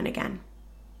would happen again.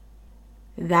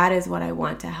 That is what I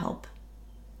want to help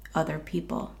other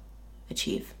people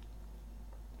achieve.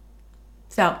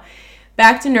 So,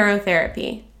 back to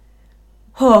neurotherapy.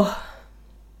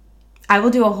 I will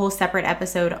do a whole separate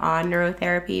episode on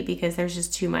neurotherapy because there's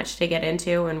just too much to get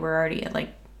into and we're already at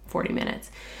like 40 minutes.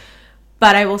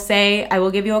 But I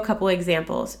will give you a couple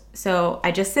examples. So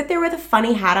I just sit there with a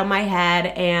funny hat on my head,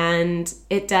 and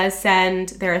it does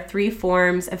there are 3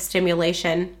 forms of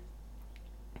stimulation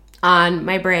on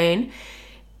my brain.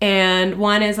 And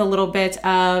one is a little bit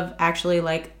of actually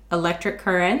like electric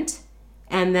current,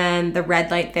 and then the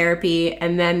red light therapy,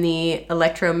 and then the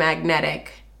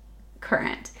electromagnetic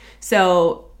current.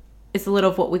 So it's a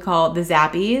little of what we call the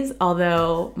zappies,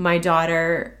 although my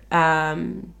daughter,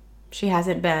 she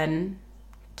hasn't been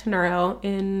to neuro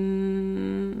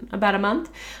in about a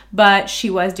month, but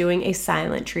she was doing a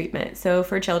silent treatment. So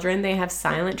for children, they have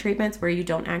silent treatments where you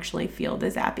don't actually feel the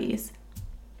zappies.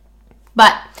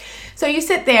 But so you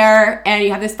sit there and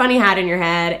you have this funny hat in your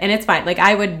head, and it's fine. Like,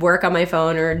 I would work on my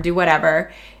phone or do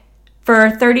whatever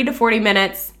for 30 to 40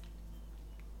 minutes.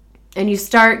 And you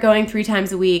start going 3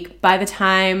 times a week. By the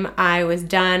time I was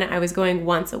done, I was going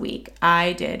once a week.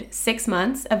 I did 6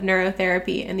 months of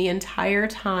neurotherapy, and the entire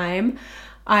time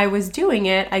I was doing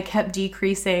it, I kept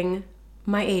decreasing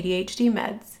my ADHD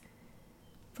meds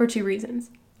for 2 reasons.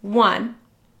 1,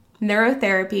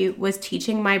 neurotherapy was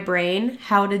teaching my brain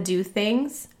how to do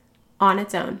things on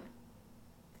its own.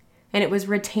 and it was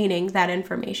retaining that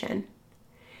information.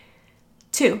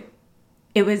 2,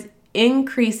 it was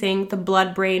increasing the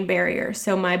blood-brain barrier.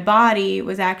 So my body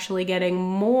was actually getting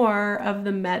more of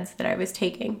the meds that I was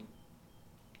taking.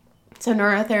 So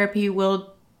neurotherapy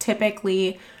will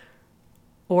typically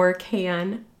or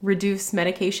can reduce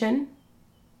medication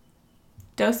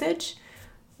dosage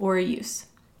or use,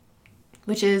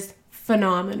 which is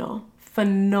phenomenal.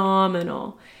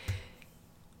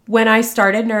 When I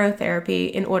started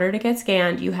neurotherapy, in order to get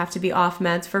scanned, you have to be off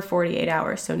meds for 48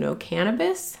 hours. So no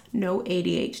cannabis, no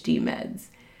ADHD meds.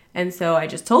 And so I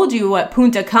just told you what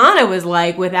Punta Cana was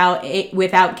like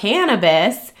without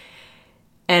cannabis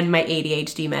and my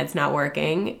ADHD meds not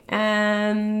working.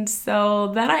 And so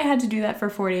then I had to do that for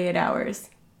 48 hours.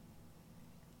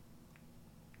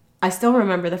 I still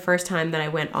remember the first time that I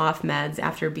went off meds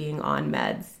after being on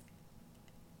meds.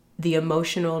 The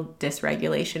emotional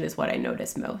dysregulation is what I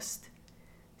noticed most.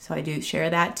 So I do share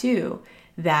that too,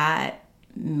 that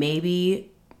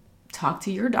maybe talk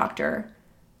to your doctor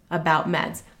about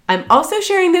meds. I'm also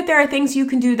sharing that there are things you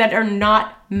can do that are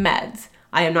not meds.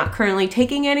 I am not currently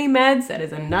taking any meds. That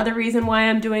is another reason why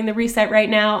I'm doing the reset right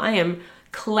now. I am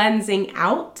cleansing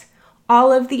out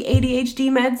all of the ADHD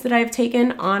meds that I've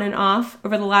taken on and off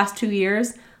over the last 2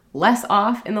 years, less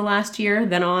off in the last year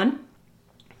than on.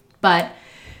 But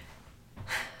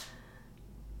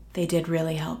they did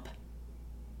really help.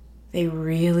 They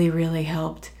really, really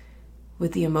helped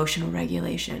with the emotional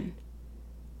regulation.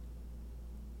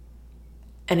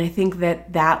 And I think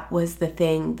that that was the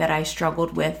thing that I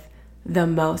struggled with the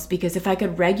most, because if I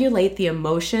could regulate the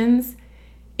emotions,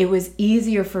 it was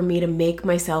easier for me to make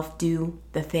myself do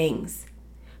the things.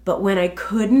 But when I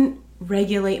couldn't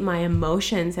regulate my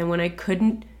emotions and when I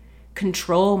couldn't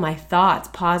control my thoughts,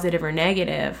 positive or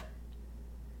negative,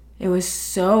 it was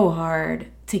so hard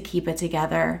to keep it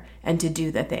together and to do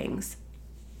the things.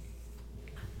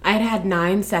 I had had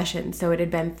 9 sessions, so it had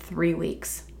been 3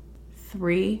 weeks.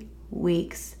 3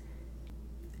 weeks.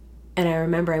 And I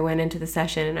remember I went into the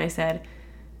session and I said,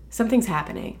 something's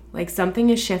happening. Like something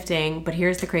is shifting, but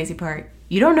here's the crazy part.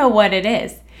 You don't know what it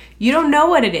is. You don't know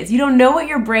what it is. You don't know what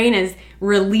your brain is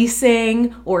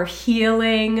releasing or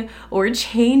healing or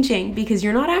changing because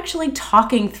you're not actually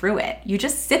talking through it. You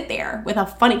just sit there with a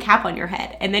funny cap on your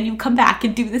head and then you come back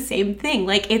and do the same thing.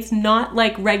 Like it's not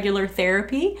like regular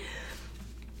therapy.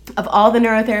 Of all the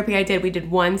neurotherapy I did, we did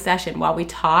 1 session while we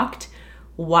talked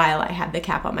while I had the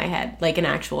cap on my head, like an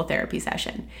actual therapy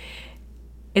session.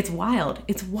 It's wild.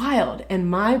 It's wild. And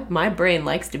my brain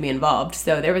likes to be involved.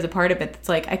 So there was a part of it that's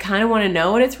like, I kind of want to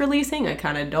know what it's releasing. I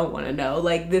kind of don't want to know.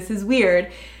 Like, this is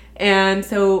weird. And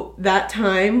so that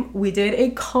time we did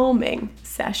a calming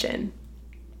session.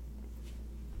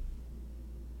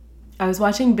 I was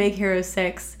watching Big Hero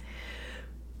 6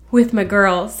 with my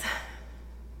girls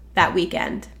that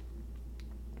weekend.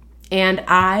 And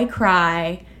I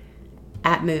cry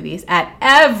at movies. At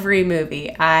every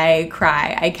movie, I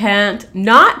cry. I can't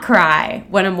not cry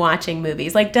when I'm watching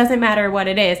movies. Like, doesn't matter what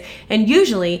it is. And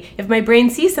usually, if my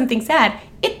brain sees something sad,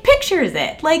 it pictures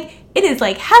it. Like, it is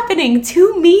like happening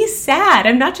to me sad.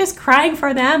 I'm not just crying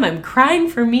for them. I'm crying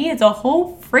for me. It's a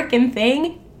whole freaking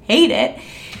thing. Hate it.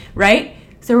 Right?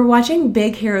 So we're watching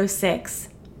Big Hero 6.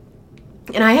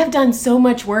 And I have done so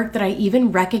much work that I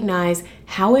even recognize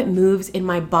how it moves in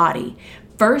my body.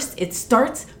 First, it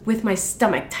starts with my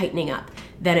stomach tightening up.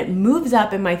 Then it moves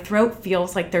up and my throat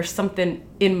feels like there's something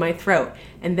in my throat.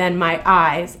 And then my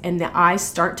eyes, and the eyes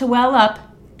start to well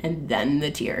up, and then the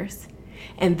tears.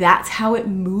 And that's how it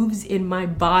moves in my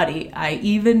body. I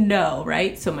even know,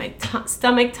 right? So my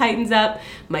stomach tightens up,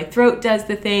 my throat does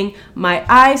the thing, my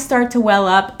eyes start to well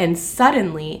up, and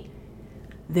suddenly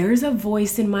there's a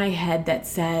voice in my head that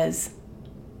says,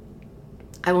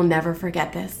 I will never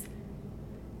forget this.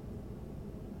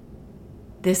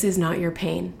 This is not your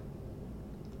pain.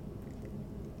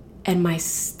 And my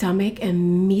stomach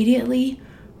immediately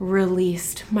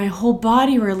released. My whole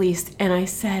body released. And I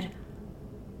said,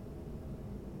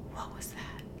 what was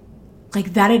that?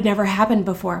 Like that had never happened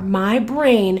before. My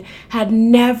brain had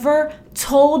never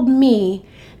told me,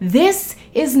 this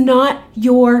is not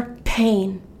your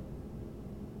pain.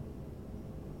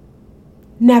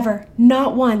 Never,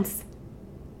 not once.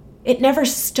 It never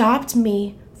stopped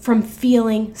me from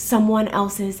feeling someone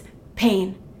else's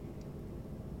pain.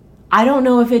 I don't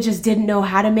know if it just didn't know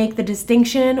how to make the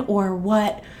distinction or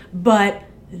what, but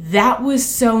that was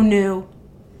so new.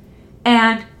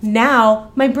 And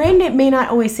now, my brain may not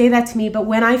always say that to me, but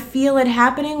when I feel it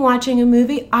happening watching a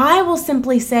movie, I will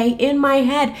simply say in my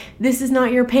head, this is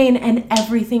not your pain, and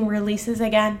everything releases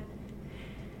again.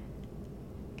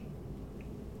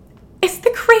 It's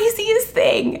the craziest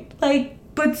thing. Like,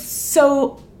 but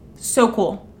so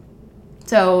cool.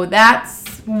 So that's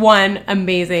one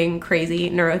amazing, crazy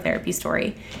neurotherapy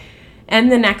story.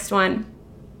 And the next one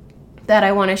that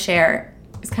I want to share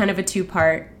is kind of a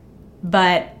two-part,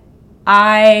 but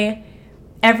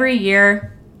every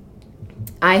year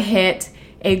I hit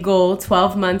a goal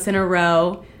 12 months in a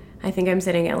row. I think I'm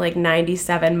sitting at like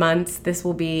 97 months. This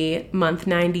will be month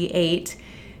 98,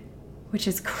 which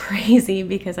is crazy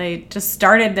because I just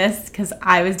started this because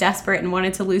I was desperate and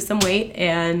wanted to lose some weight,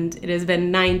 and it has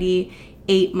been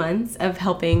 98 months of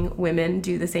helping women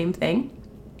do the same thing.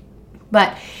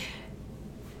 But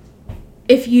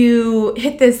if you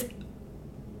hit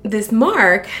this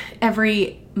mark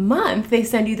every month, they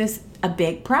send you a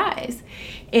big prize.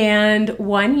 And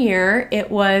one year it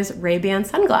was Ray-Ban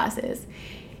sunglasses.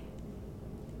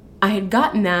 I had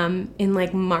gotten them in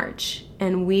like March,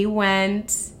 and we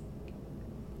went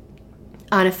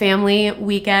on a family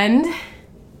weekend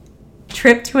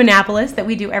trip to Annapolis that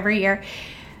we do every year.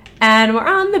 And we're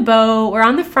on the boat, we're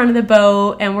on the front of the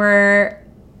boat, and we're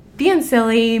being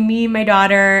silly, me, my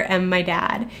daughter, and my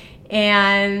dad.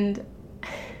 And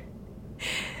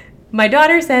my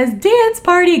daughter says, "Dance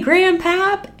party,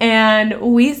 grandpap," and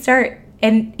we start,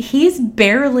 and he's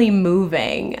barely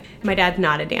moving. My dad's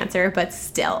not a dancer, but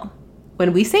still,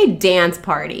 when we say dance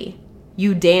party,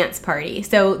 you dance party.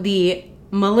 So the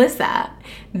Melissa,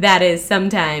 that is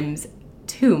sometimes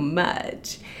too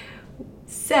much,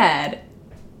 said,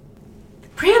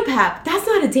 "Grandpap, that's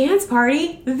not a dance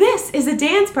party. This is a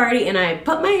dance party." And I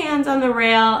put my hands on the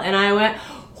rail and I went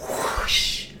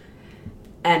whoosh.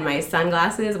 And my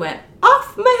sunglasses went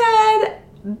off my head,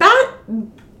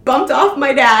 bumped off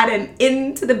my dad, and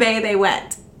into the bay they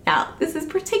went. Now, this is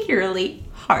particularly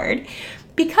hard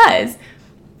because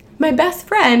my best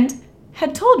friend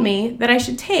had told me that I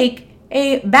should take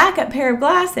a backup pair of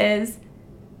glasses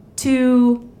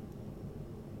to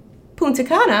Punta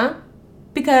Cana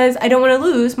because I don't want to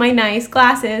lose my nice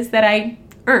glasses that I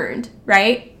earned,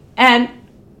 right? And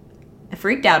I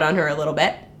freaked out on her a little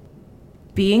bit.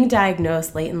 Being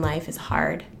diagnosed late in life is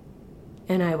hard.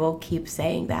 And I will keep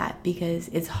saying that because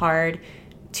it's hard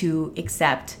to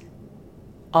accept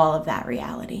all of that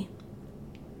reality.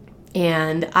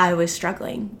 And I was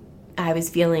struggling. I was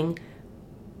feeling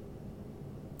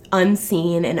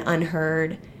unseen and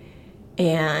unheard.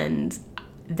 And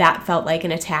that felt like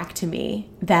an attack to me,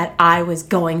 that I was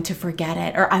going to forget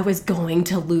it or I was going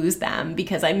to lose them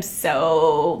because I'm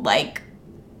so like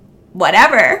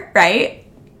whatever, right?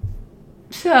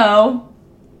 So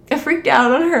I freaked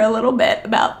out on her a little bit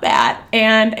about that,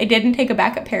 and I didn't take a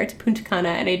backup pair to Punta Cana,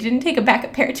 and I didn't take a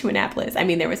backup pair to Annapolis. I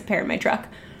mean, there was a pair in my truck,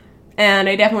 and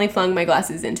I definitely flung my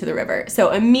glasses into the river.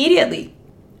 So immediately,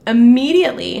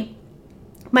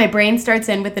 my brain starts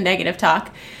in with the negative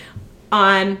talk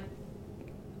on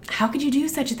how could you do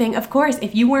such a thing? Of course,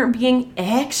 if you weren't being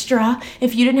extra,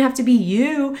 if you didn't have to be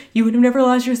you would have never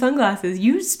lost your sunglasses.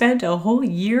 You spent a whole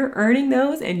year earning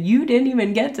those and you didn't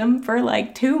even get them for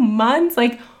like 2 months.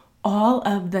 Like all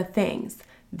of the things,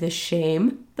 the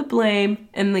shame, the blame,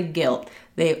 and the guilt,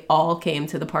 they all came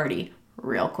to the party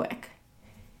real quick.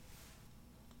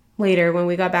 Later, when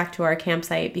we got back to our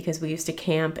campsite, because we used to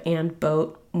camp and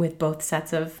boat with both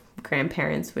sets of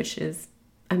grandparents, which is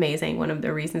amazing. One of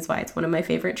the reasons why it's one of my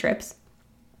favorite trips.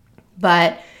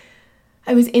 But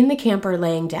I was in the camper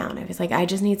laying down. I was like, I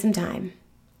just need some time.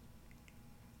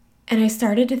 And I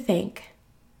started to think.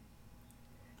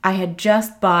 I had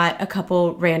just bought a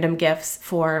couple random gifts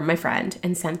for my friend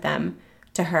and sent them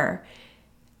to her.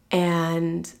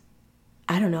 And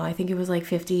I don't know, I think it was like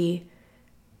 $50,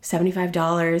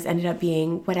 $75, ended up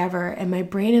being whatever. And my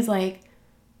brain is like,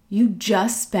 you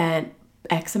just spent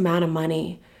X amount of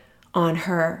money on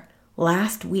her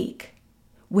last week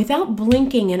without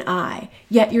blinking an eye,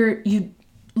 yet you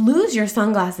lose your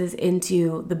sunglasses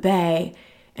into the bay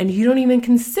and you don't even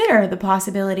consider the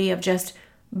possibility of just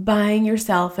buying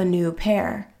yourself a new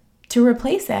pair to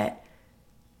replace it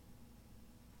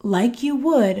like you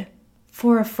would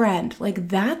for a friend. Like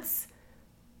that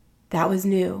was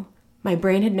new. My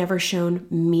brain had never shown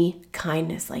me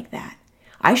kindness like that.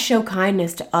 I show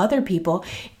kindness to other people,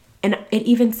 and it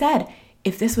even said,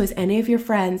 if this was any of your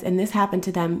friends and this happened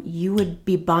to them, you would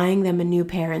be buying them a new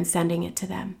pair and sending it to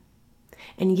them.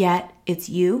 And yet it's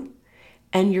you,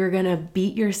 and you're going to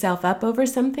beat yourself up over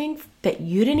something that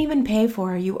you didn't even pay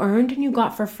for, you earned and you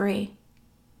got for free.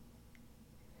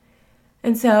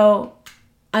 And so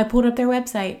I pulled up their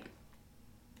website,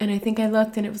 and I think I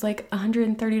looked and it was like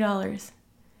 $130.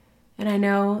 And I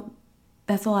know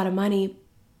that's a lot of money,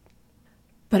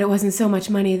 but it wasn't so much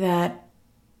money that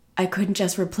I couldn't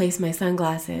just replace my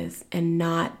sunglasses and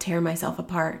not tear myself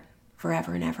apart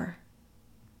forever and ever.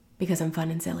 because I'm fun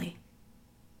and silly.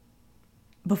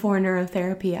 Before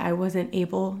neurotherapy, I wasn't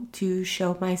able to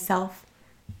show myself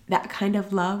that kind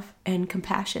of love and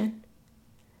compassion.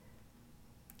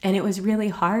 And it was really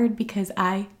hard because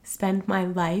I spend my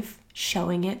life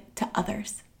showing it to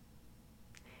others.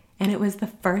 And it was the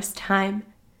first time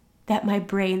that my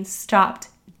brain stopped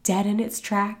dead in its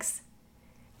tracks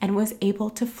and was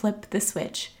able to flip the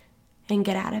switch and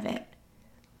get out of it.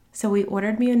 So we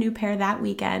ordered me a new pair that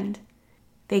weekend.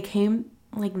 They came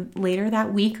like later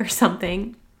that week or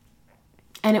something,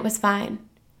 and it was fine.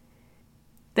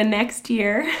 The next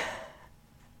year,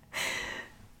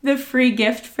 the free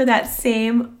gift for that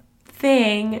same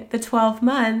thing, the 12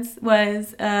 months,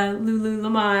 was a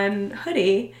Lululemon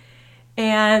hoodie,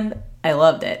 and I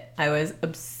loved it. I was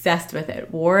obsessed with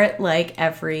it. Wore it like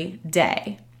every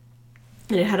day.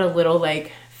 And it had a little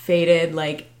like faded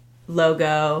like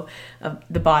logo of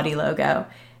the body logo.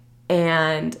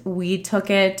 And we took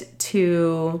it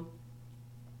to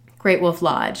Great Wolf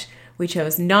Lodge. We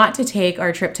chose not to take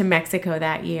our trip to Mexico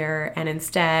that year, and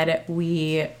instead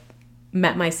we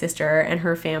met my sister and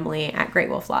her family at Great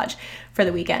Wolf Lodge for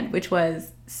the weekend, which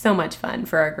was so much fun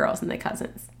for our girls and the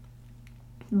cousins.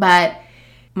 But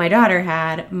my daughter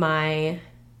had my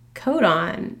coat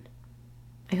on,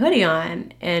 my hoodie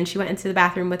on, and she went into the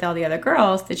bathroom with all the other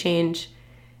girls to change.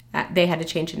 They had to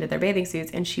change into their bathing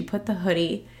suits, and she put the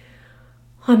hoodie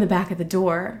on the back of the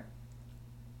door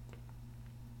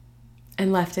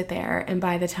and left it there. And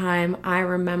by the time I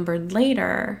remembered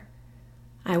later,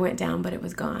 I went down, but it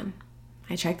was gone.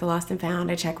 I checked the lost and found.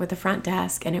 I checked with the front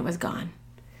desk, and it was gone.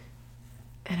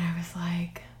 And I was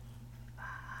like,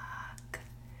 fuck.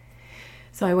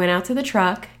 So I went out to the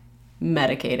truck,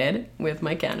 medicated with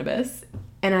my cannabis,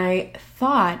 and I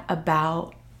thought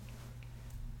about,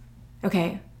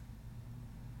 okay,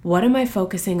 what am I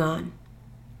focusing on?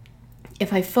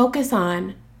 If I focus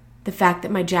on the fact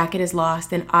that my jacket is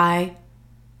lost and I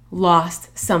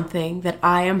lost something, that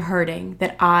I am hurting,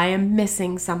 that I am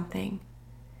missing something,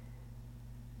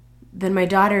 then my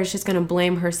daughter is just going to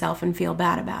blame herself and feel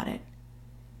bad about it.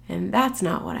 And that's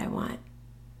not what I want.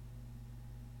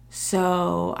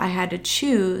 So I had to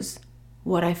choose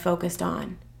what I focused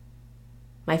on.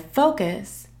 My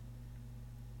focus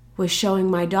was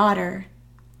showing my daughter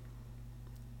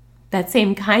that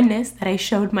same kindness that I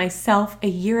showed myself a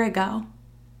year ago.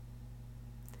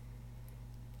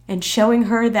 And showing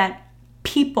her that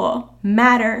people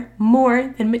matter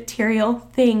more than material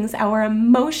things. Our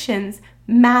emotions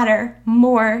matter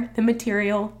more than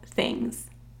material things.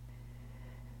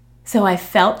 So I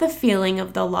felt the feeling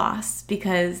of the loss,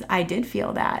 because I did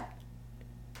feel that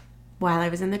while I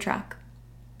was in the truck.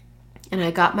 And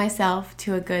I got myself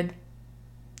to a good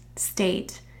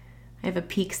state. I have a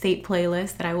peak state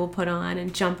playlist that I will put on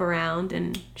and jump around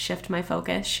and shift my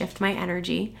focus, shift my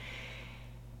energy.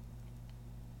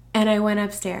 And I went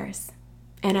upstairs,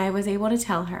 and I was able to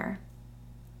tell her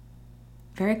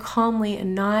very calmly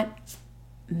and not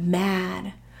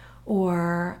mad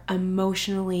or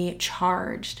emotionally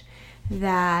charged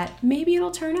that maybe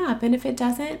it'll turn up, and if it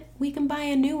doesn't, we can buy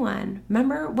a new one.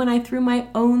 Remember when I threw my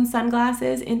own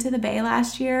sunglasses into the bay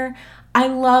last year? I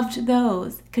loved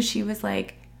those, because she was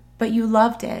like, but you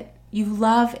loved it. You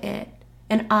love it.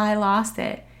 And I lost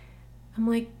it. I'm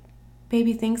like,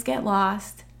 baby, things get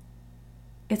lost.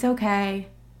 It's okay.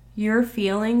 Your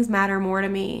feelings matter more to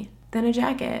me than a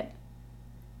jacket.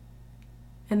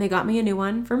 And they got me a new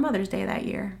one for Mother's Day that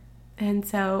year. And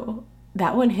so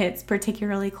that one hits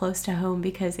particularly close to home,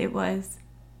 because it was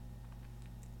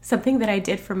something that I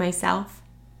did for myself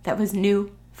that was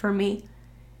new for me.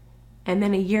 And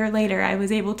then a year later, I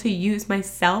was able to use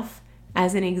myself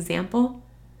as an example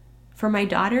for my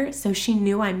daughter, so she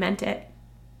knew I meant it.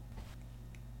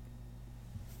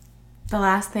 The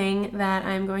last thing that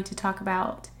I'm going to talk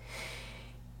about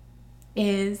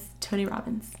is Tony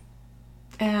Robbins.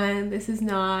 And this is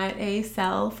not a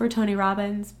sell for Tony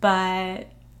Robbins, but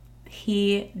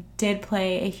he did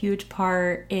play a huge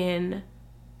part in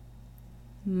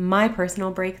my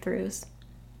personal breakthroughs,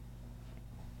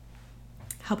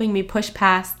 helping me push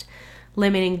past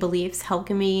limiting beliefs,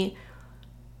 helping me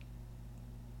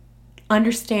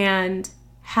understand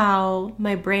how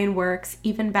my brain works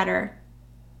even better,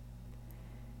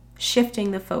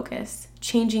 shifting the focus,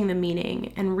 changing the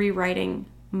meaning, and rewriting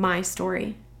my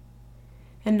story.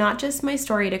 And not just my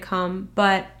story to come,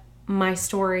 but my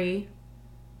story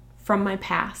from my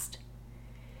past.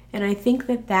 And I think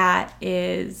that that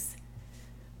is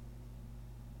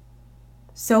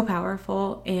so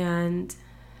powerful, and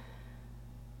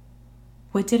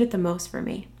what did it the most for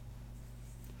me.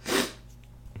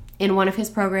 In one of his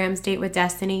programs, Date with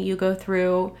Destiny, you go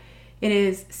through It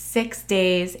is 6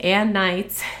 days and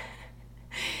nights.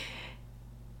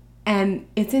 And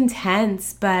it's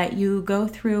intense, but you go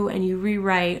through and you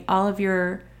rewrite all of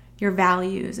your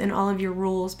values and all of your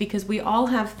rules, because we all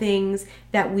have things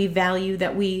that we value,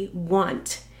 that we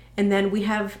want. And then we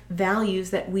have values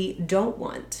that we don't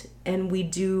want, and we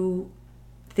do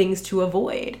things to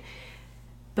avoid.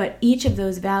 But each of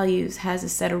those values has a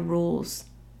set of rules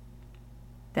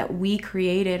that we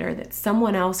created or that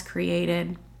someone else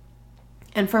created.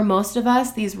 And for most of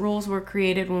us, these rules were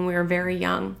created when we were very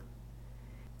young.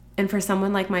 And for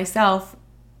someone like myself,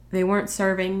 they weren't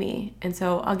serving me. And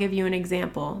so I'll give you an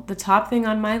example. The top thing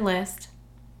on my list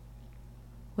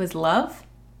was love.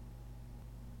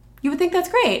 You would think that's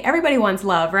great. Everybody wants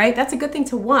love, right? That's a good thing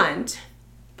to want.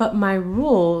 But my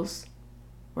rules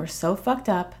were so fucked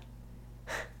up.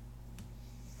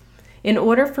 In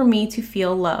order for me to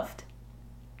feel loved,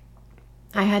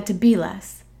 I had to be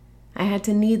less. I had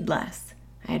to need less.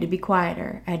 I had to be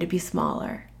quieter. I had to be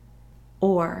smaller.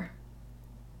 Or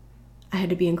I had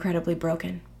to be incredibly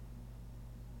broken.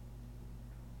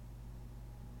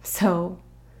 So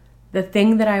the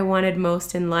thing that I wanted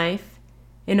most in life,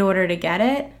 in order to get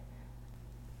it,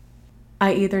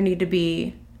 I either need to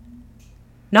be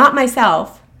not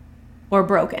myself or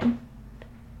broken.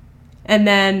 And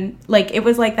then it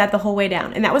was like that the whole way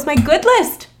down. And that was my good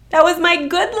list. That was my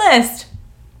good list.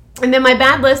 And then my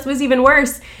bad list was even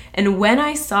worse. And when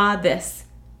I saw this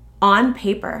on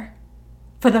paper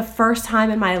for the first time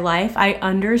in my life, I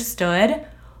understood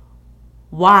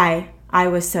why I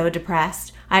was so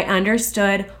depressed. I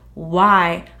understood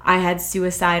why I had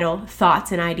suicidal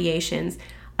thoughts and ideations.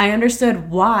 I understood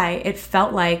why it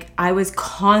felt like I was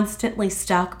constantly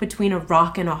stuck between a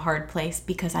rock and a hard place,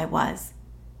 because I was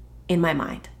in my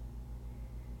mind.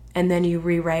 And then you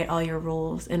rewrite all your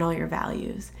rules and all your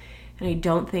values. And I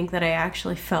don't think that I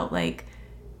actually felt like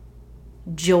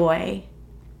joy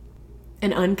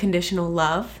and unconditional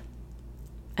love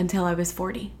until I was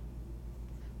 40.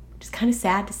 Which is kind of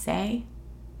sad to say,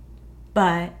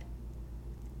 but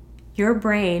your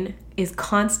brain is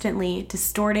constantly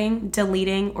distorting,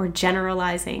 deleting, or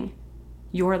generalizing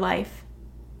your life.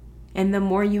 And the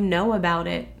more you know about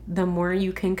it, the more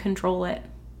you can control it.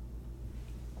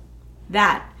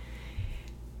 That,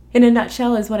 in a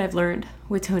nutshell, is what I've learned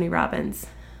with Tony Robbins.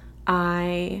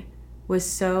 I was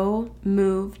so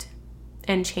moved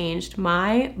and changed.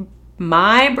 My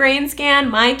brain scan,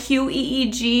 my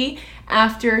QEEG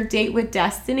after Date with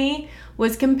Destiny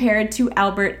was compared to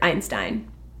Albert Einstein.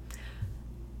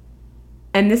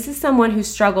 And this is someone who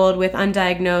struggled with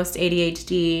undiagnosed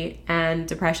ADHD and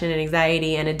depression and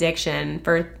anxiety and addiction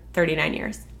for 39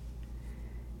 years.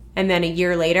 And then a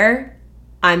year later,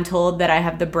 I'm told that I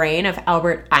have the brain of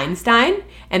Albert Einstein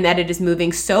and that it is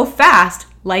moving so fast,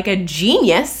 like a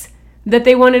genius, that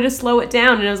they wanted to slow it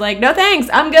down. And I was like, no thanks,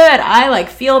 I'm good. I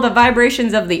feel the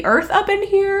vibrations of the earth up in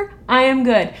here. I am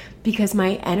good. Because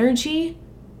my energy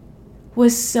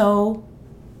was so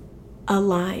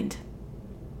aligned.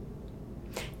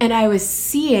 And I was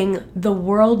seeing the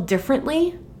world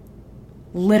differently,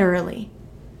 literally.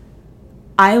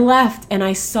 I left and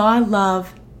I saw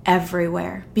love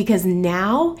everywhere, because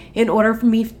now, in order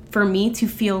for me to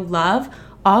feel love,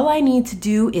 all I need to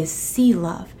do is see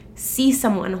love, see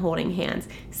someone holding hands,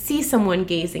 see someone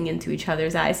gazing into each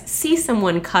other's eyes, see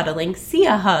someone cuddling, see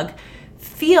a hug,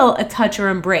 feel a touch or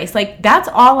embrace. That's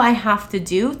all I have to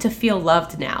do to feel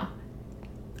loved now.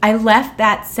 I left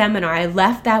that seminar, I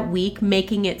left that week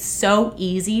making it so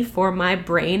easy for my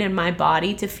brain and my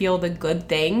body to feel the good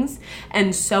things,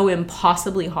 and so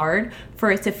impossibly hard for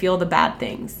it to feel the bad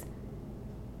things.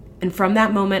 And from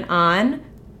that moment on,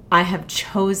 I have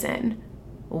chosen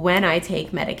when I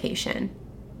take medication.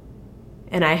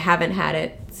 And I haven't had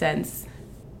it since,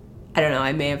 I don't know,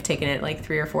 I may have taken it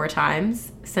 3 or 4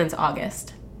 times since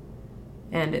August.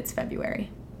 And it's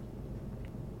February.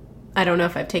 I don't know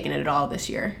if I've taken it at all this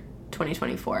year,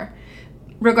 2024.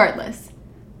 Regardless,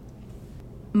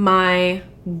 my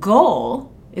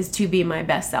goal is to be my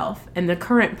best self. And the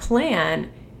current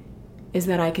plan is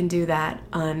that I can do that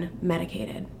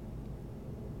unmedicated.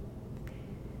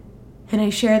 And I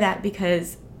share that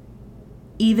because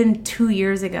even 2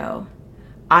 years ago,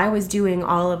 I was doing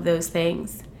all of those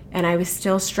things, and I was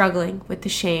still struggling with the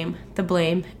shame, the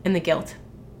blame, and the guilt.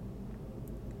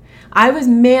 I was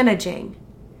managing,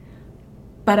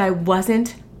 but I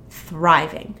wasn't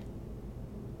thriving.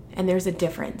 And there's a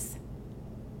difference.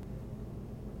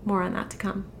 More on that to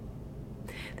come.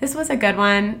 This was a good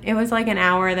one. It was an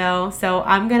hour though, so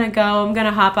I'm gonna go. I'm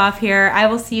gonna hop off here. I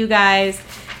will see you guys.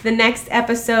 The next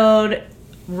episode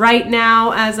right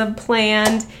now, as of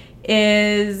planned,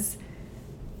 is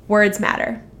Words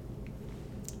Matter.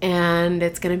 and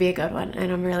it's going to be a good one,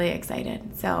 and I'm really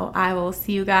excited. So I will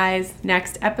see you guys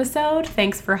next episode.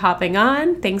 Thanks for hopping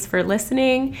on. Thanks for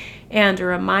listening. And a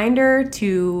reminder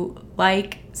to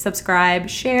like, subscribe,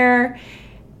 share,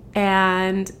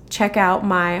 and check out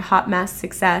my Hot Mess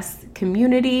Success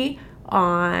community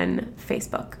on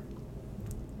Facebook.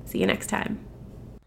 See you next time.